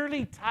are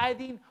merely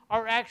tithing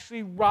are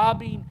actually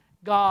robbing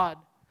God.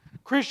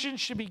 Christians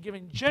should be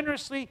giving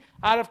generously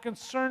out of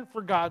concern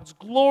for God's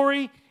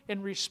glory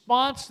in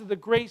response to the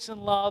grace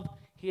and love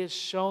He has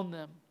shown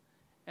them,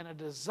 and a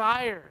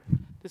desire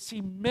to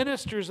see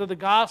ministers of the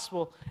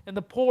gospel and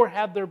the poor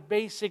have their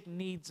basic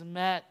needs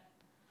met.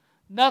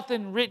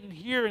 Nothing written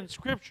here in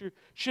Scripture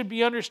should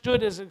be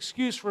understood as an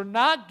excuse for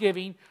not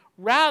giving.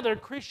 Rather,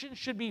 Christians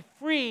should be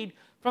freed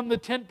from the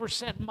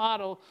 10%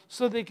 model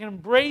so they can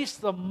embrace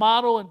the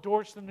model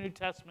endorsed in the New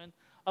Testament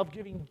of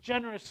giving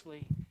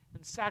generously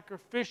and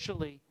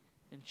sacrificially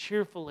and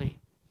cheerfully.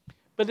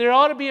 But there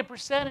ought to be a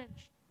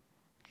percentage.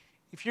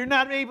 If you're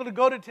not able to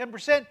go to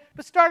 10%,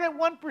 but start at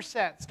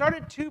 1%, start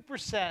at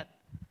 2%.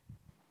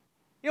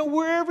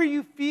 Wherever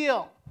you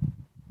feel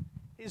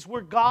is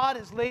where God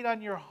has laid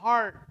on your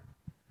heart.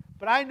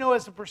 But I know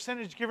as a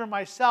percentage giver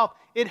myself,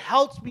 it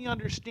helps me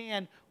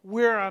understand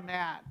where I'm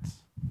at,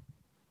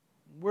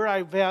 where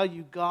I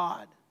value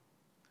God.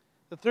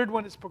 The third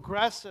one is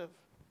progressive.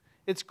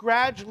 It's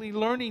gradually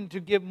learning to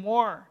give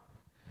more.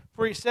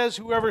 For He says,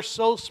 whoever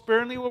sows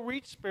sparingly will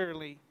reap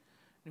sparingly.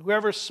 And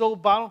whoever sows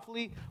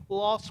bountifully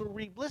will also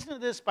reap. Listen to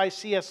this by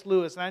C.S.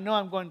 Lewis, and I know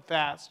I'm going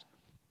fast.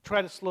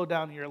 Try to slow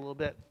down here a little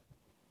bit.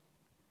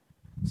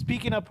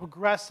 Speaking of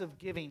progressive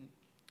giving,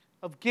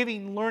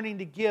 learning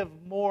to give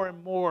more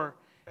and more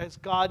as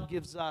God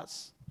gives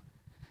us.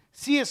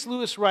 C.S.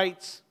 Lewis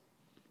writes,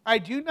 I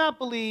do not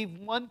believe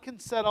one can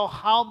settle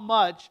how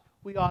much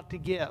we ought to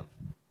give.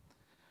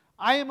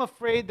 I am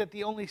afraid that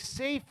the only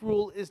safe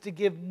rule is to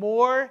give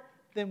more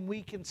than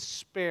we can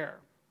spare.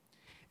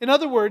 In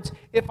other words,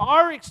 if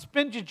our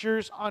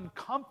expenditures on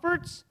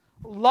comforts,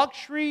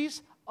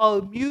 luxuries,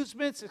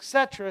 amusements,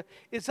 etc.,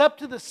 is up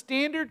to the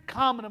standard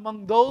common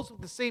among those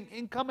with the same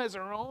income as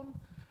our own,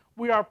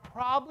 we are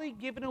probably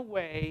giving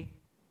away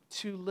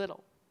too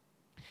little.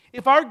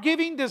 If our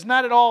giving does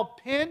not at all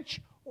pinch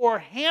or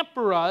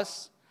hamper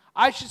us,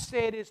 I should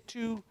say it is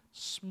too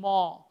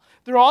small.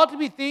 There ought to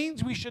be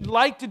things we should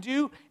like to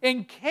do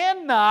and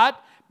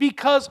cannot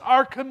because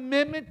our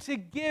commitment to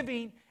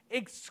giving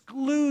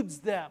excludes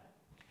them.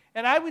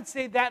 And I would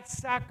say that's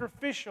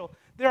sacrificial.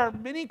 There are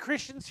many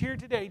Christians here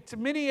today, to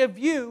many of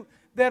you,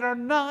 that are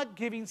not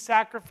giving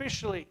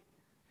sacrificially.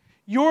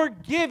 Your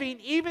giving,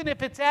 even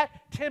if it's at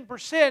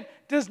 10%,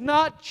 does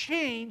not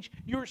change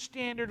your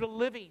standard of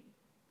living.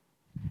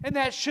 And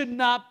that should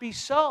not be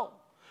so.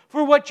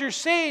 For what you're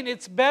saying,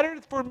 it's better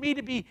for me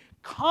to be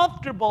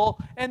comfortable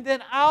and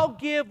then I'll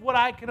give what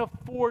I can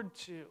afford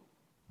to.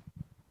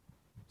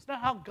 It's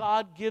not how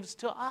God gives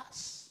to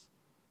us.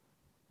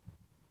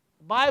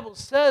 The Bible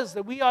says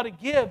that we ought to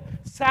give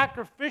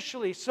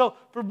sacrificially. So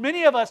for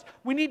many of us,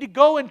 we need to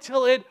go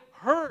until it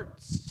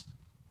hurts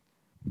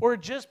or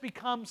it just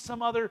becomes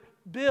some other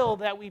bill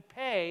that we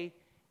pay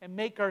and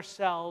make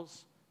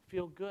ourselves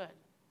feel good.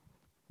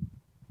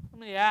 Let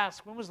me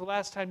ask, when was the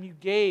last time you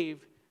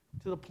gave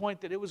to the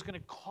point that it was going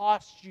to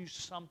cost you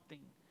something?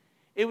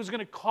 It was going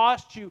to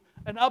cost you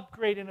an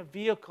upgrade in a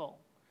vehicle.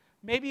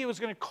 Maybe it was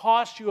going to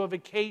cost you a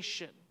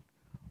vacation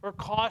or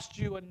cost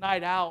you a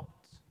night out.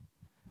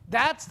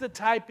 That's the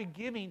type of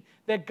giving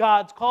that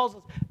God calls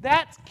us.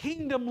 That's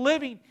kingdom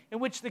living in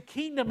which the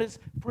kingdom is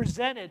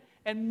presented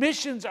and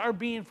missions are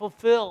being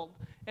fulfilled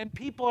and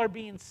people are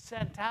being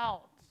sent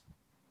out.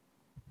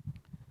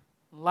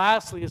 And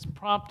lastly, is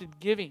prompted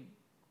giving.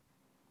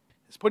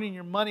 It's putting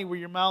your money where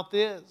your mouth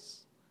is.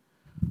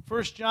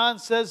 1 John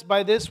says,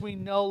 by this we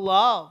know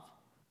love,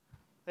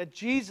 that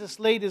Jesus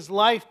laid his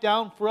life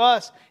down for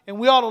us, and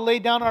we ought to lay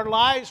down our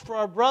lives for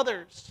our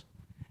brothers.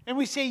 And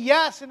we say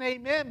yes and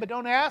amen, but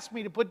don't ask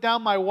me to put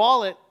down my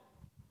wallet.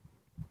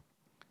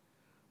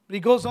 But he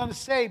goes on to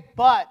say,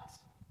 but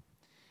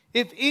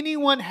if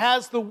anyone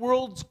has the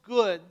world's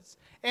goods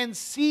and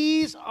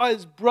sees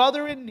his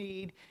brother in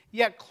need,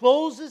 yet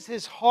closes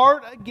his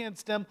heart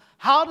against him,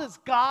 how does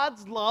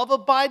God's love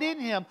abide in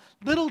him?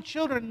 Little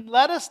children,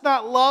 let us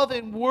not love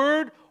in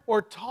word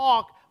or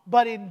talk,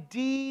 but in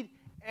deed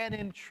and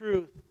in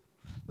truth.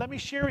 Let me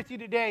share with you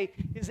today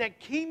is that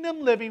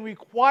kingdom living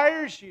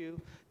requires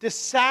you to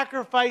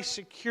sacrifice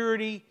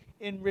security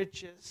in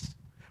riches.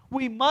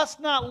 We must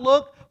not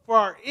look for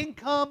our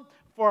income,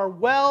 for our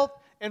wealth,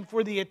 and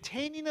for the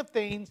attaining of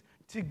things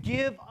to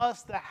give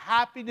us the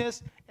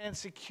happiness and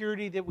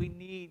security that we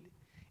need.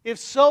 If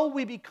so,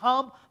 we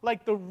become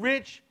like the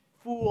rich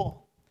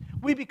fool.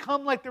 We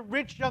become like the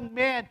rich young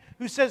man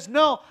who says,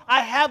 no,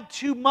 I have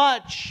too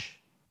much.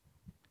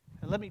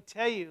 And let me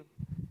tell you,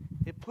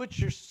 it puts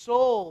your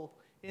soul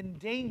in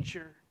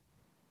danger,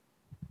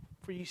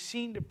 for you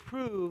seem to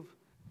prove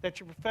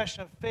that your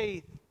profession of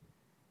faith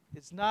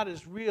is not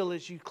as real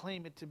as you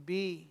claim it to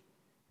be.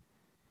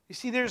 You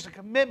see, there's a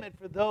commitment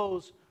for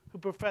those who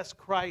profess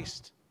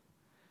Christ.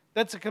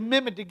 That's a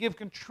commitment to give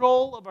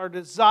control of our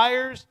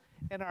desires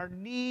and our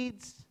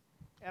needs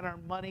and our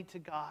money to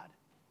God.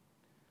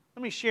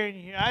 Let me share in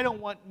here. I don't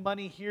want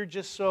money here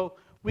just so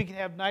we can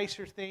have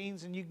nicer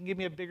things and you can give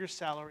me a bigger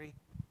salary.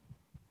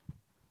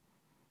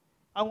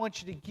 I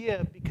want you to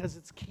give because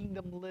it's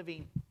kingdom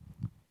living.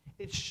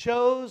 It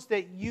shows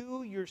that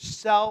you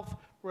yourself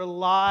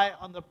rely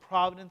on the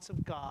providence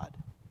of God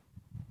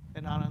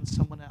and not on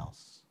someone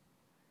else.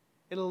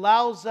 It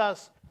allows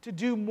us to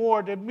do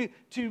more,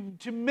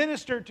 to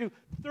minister to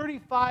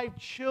 35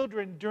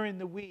 children during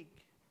the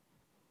week,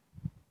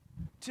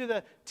 to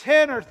the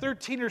 10 or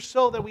 13 or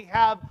so that we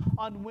have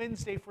on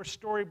Wednesday for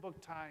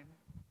storybook time,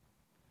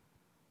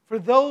 for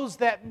those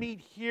that meet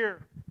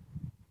here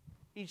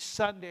each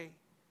Sunday.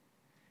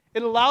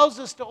 It allows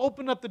us to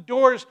open up the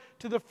doors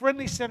to the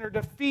Friendly Center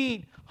to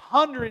feed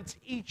hundreds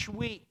each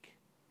week.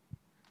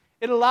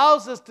 It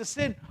allows us to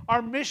send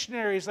our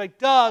missionaries like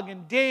Doug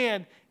and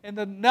Dan and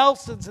the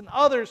Nelsons and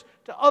others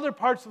to other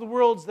parts of the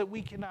world that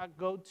we cannot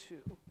go to.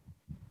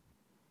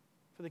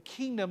 For the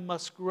kingdom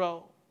must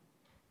grow.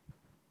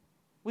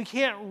 We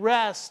can't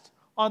rest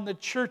on the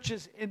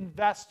church's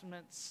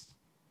investments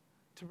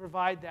to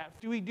provide that.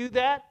 If we do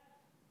that,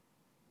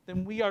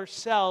 then we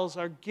ourselves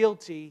are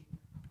guilty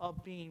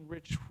of being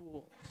rich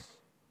fools.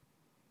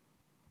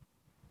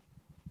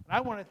 And I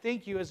want to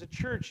thank you as a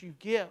church, you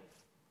give.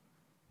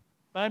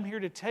 But I'm here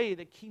to tell you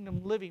that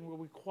kingdom living will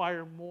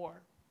require more.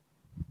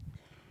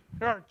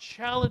 There are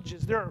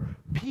challenges. There are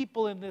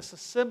people in this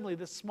assembly,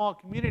 this small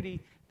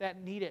community,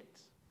 that need it.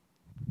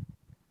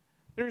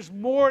 There's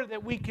more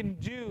that we can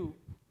do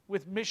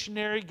with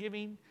missionary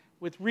giving,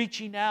 with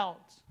reaching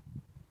out.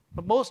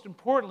 But most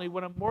importantly,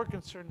 what I'm more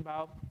concerned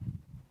about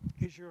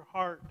is your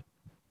heart.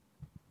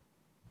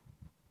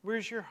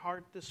 Where's your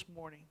heart this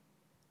morning?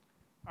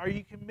 Are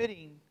you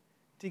committing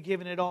to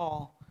giving it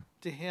all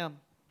to Him?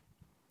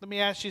 Let me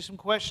ask you some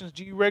questions.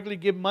 Do you regularly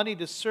give money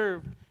to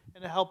serve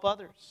and to help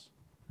others?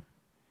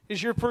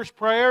 Is your first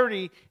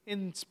priority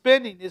in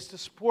spending is to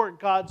support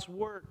God's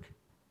work?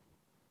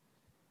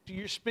 Do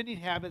your spending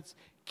habits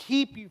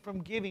keep you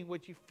from giving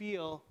what you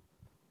feel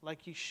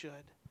like you should?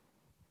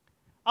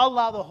 I'll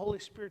allow the Holy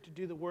Spirit to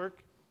do the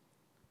work.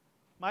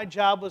 My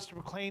job was to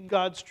proclaim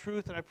God's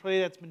truth, and I pray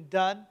that's been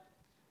done.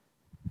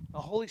 The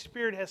Holy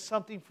Spirit has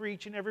something for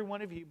each and every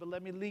one of you, but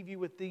let me leave you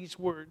with these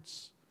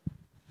words.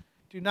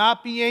 Do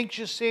not be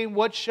anxious, saying,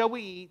 what shall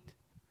we eat?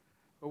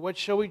 Or what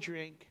shall we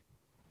drink?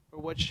 Or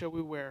what shall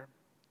we wear?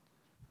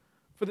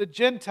 For the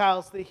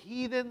Gentiles, the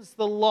heathens,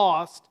 the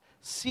lost,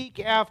 seek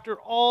after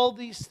all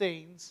these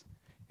things,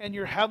 and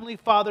your heavenly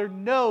Father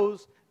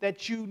knows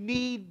that you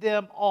need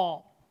them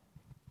all.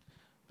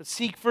 But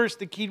seek first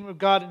the kingdom of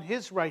God and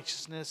His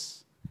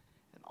righteousness,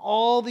 and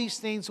all these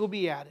things will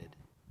be added.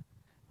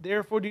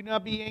 Therefore, do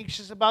not be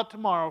anxious about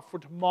tomorrow, for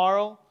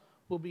tomorrow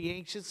will be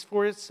anxious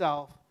for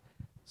itself.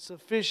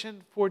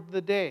 Sufficient for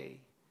the day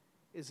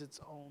is its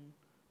own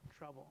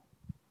trouble.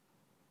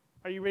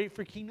 Are you ready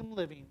for kingdom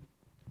living?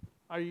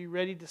 Are you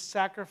ready to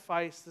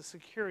sacrifice the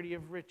security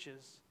of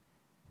riches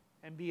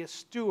and be a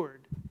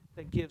steward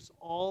that gives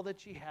all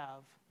that you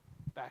have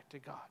back to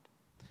God?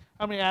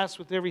 I'm going to ask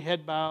with every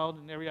head bowed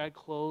and every eye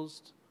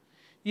closed.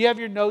 You have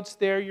your notes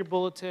there, your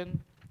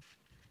bulletin.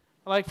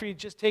 I'd like for you to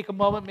just take a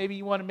moment. Maybe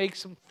you want to make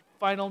some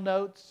final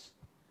notes.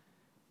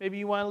 Maybe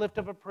you want to lift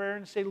up a prayer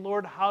and say,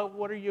 Lord,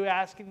 what are you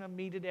asking of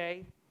me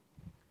today?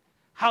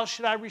 How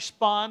should I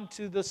respond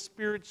to the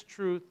Spirit's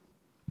truth?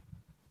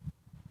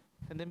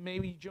 And then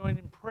maybe join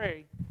and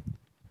pray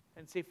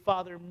and say,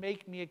 Father,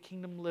 make me a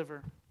kingdom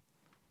liver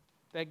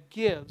that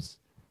gives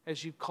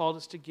as you've called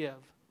us to give,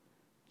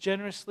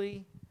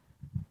 generously,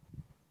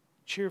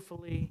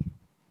 cheerfully,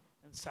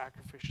 and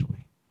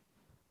sacrificially.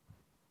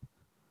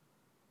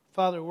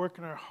 Father, work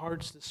in our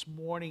hearts this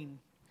morning.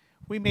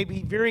 We may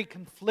be very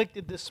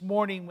conflicted this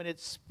morning when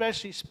it's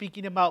especially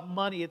speaking about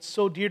money. It's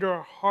so dear to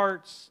our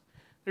hearts.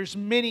 There's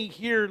many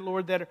here,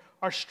 Lord, that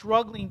are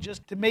struggling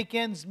just to make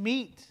ends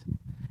meet.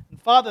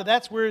 And Father,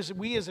 that's where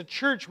we as a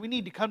church, we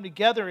need to come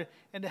together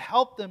and to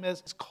help them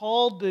as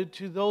called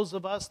to those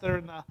of us that are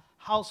in the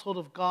household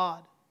of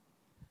God.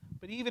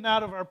 But even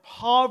out of our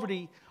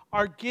poverty,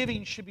 our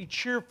giving should be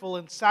cheerful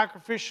and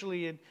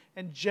sacrificially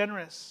and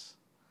generous.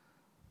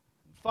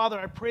 Father,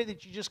 I pray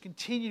that you just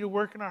continue to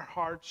work in our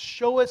hearts.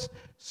 Show us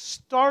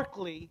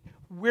starkly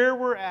where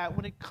we're at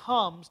when it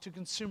comes to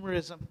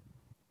consumerism.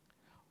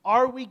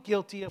 Are we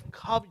guilty of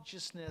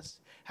covetousness?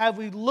 Have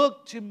we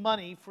looked to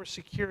money for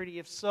security?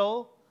 If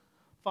so,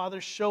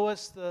 Father, show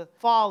us the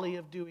folly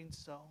of doing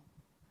so.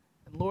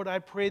 And Lord, I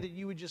pray that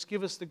you would just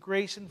give us the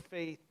grace and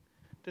faith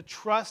to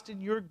trust in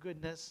your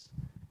goodness.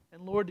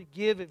 And Lord, to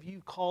give if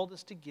you called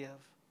us to give.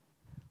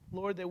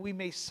 Lord, that we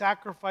may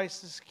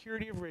sacrifice the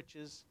security of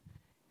riches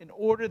in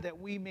order that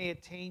we may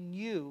attain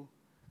you,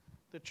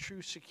 the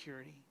true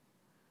security.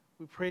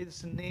 We pray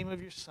this in the name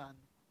of your Son.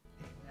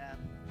 Amen.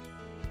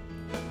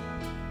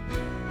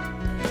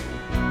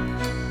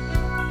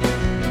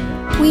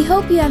 We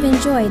hope you have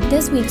enjoyed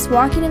this week's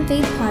Walking in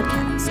Faith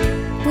podcast.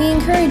 We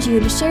encourage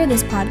you to share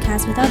this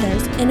podcast with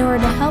others in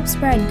order to help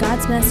spread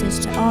God's message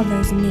to all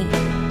those in need.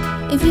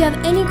 If you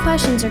have any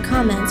questions or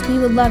comments, we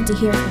would love to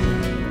hear from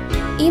you.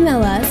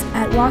 Email us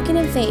at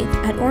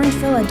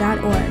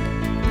walkinginfaith@orangevilla.org.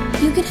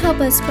 You can help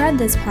us spread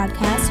this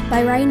podcast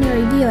by writing a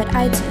review at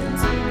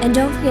iTunes, and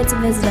don't forget to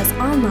visit us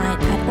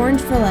online at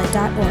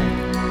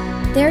orangevilla.org.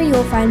 There you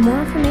will find more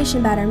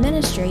information about our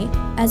ministry,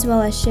 as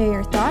well as share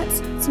your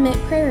thoughts, submit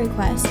prayer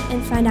requests,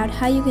 and find out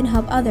how you can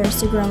help others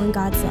to grow in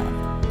God's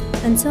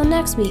love. Until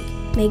next week,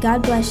 may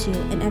God bless you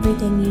in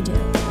everything you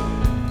do.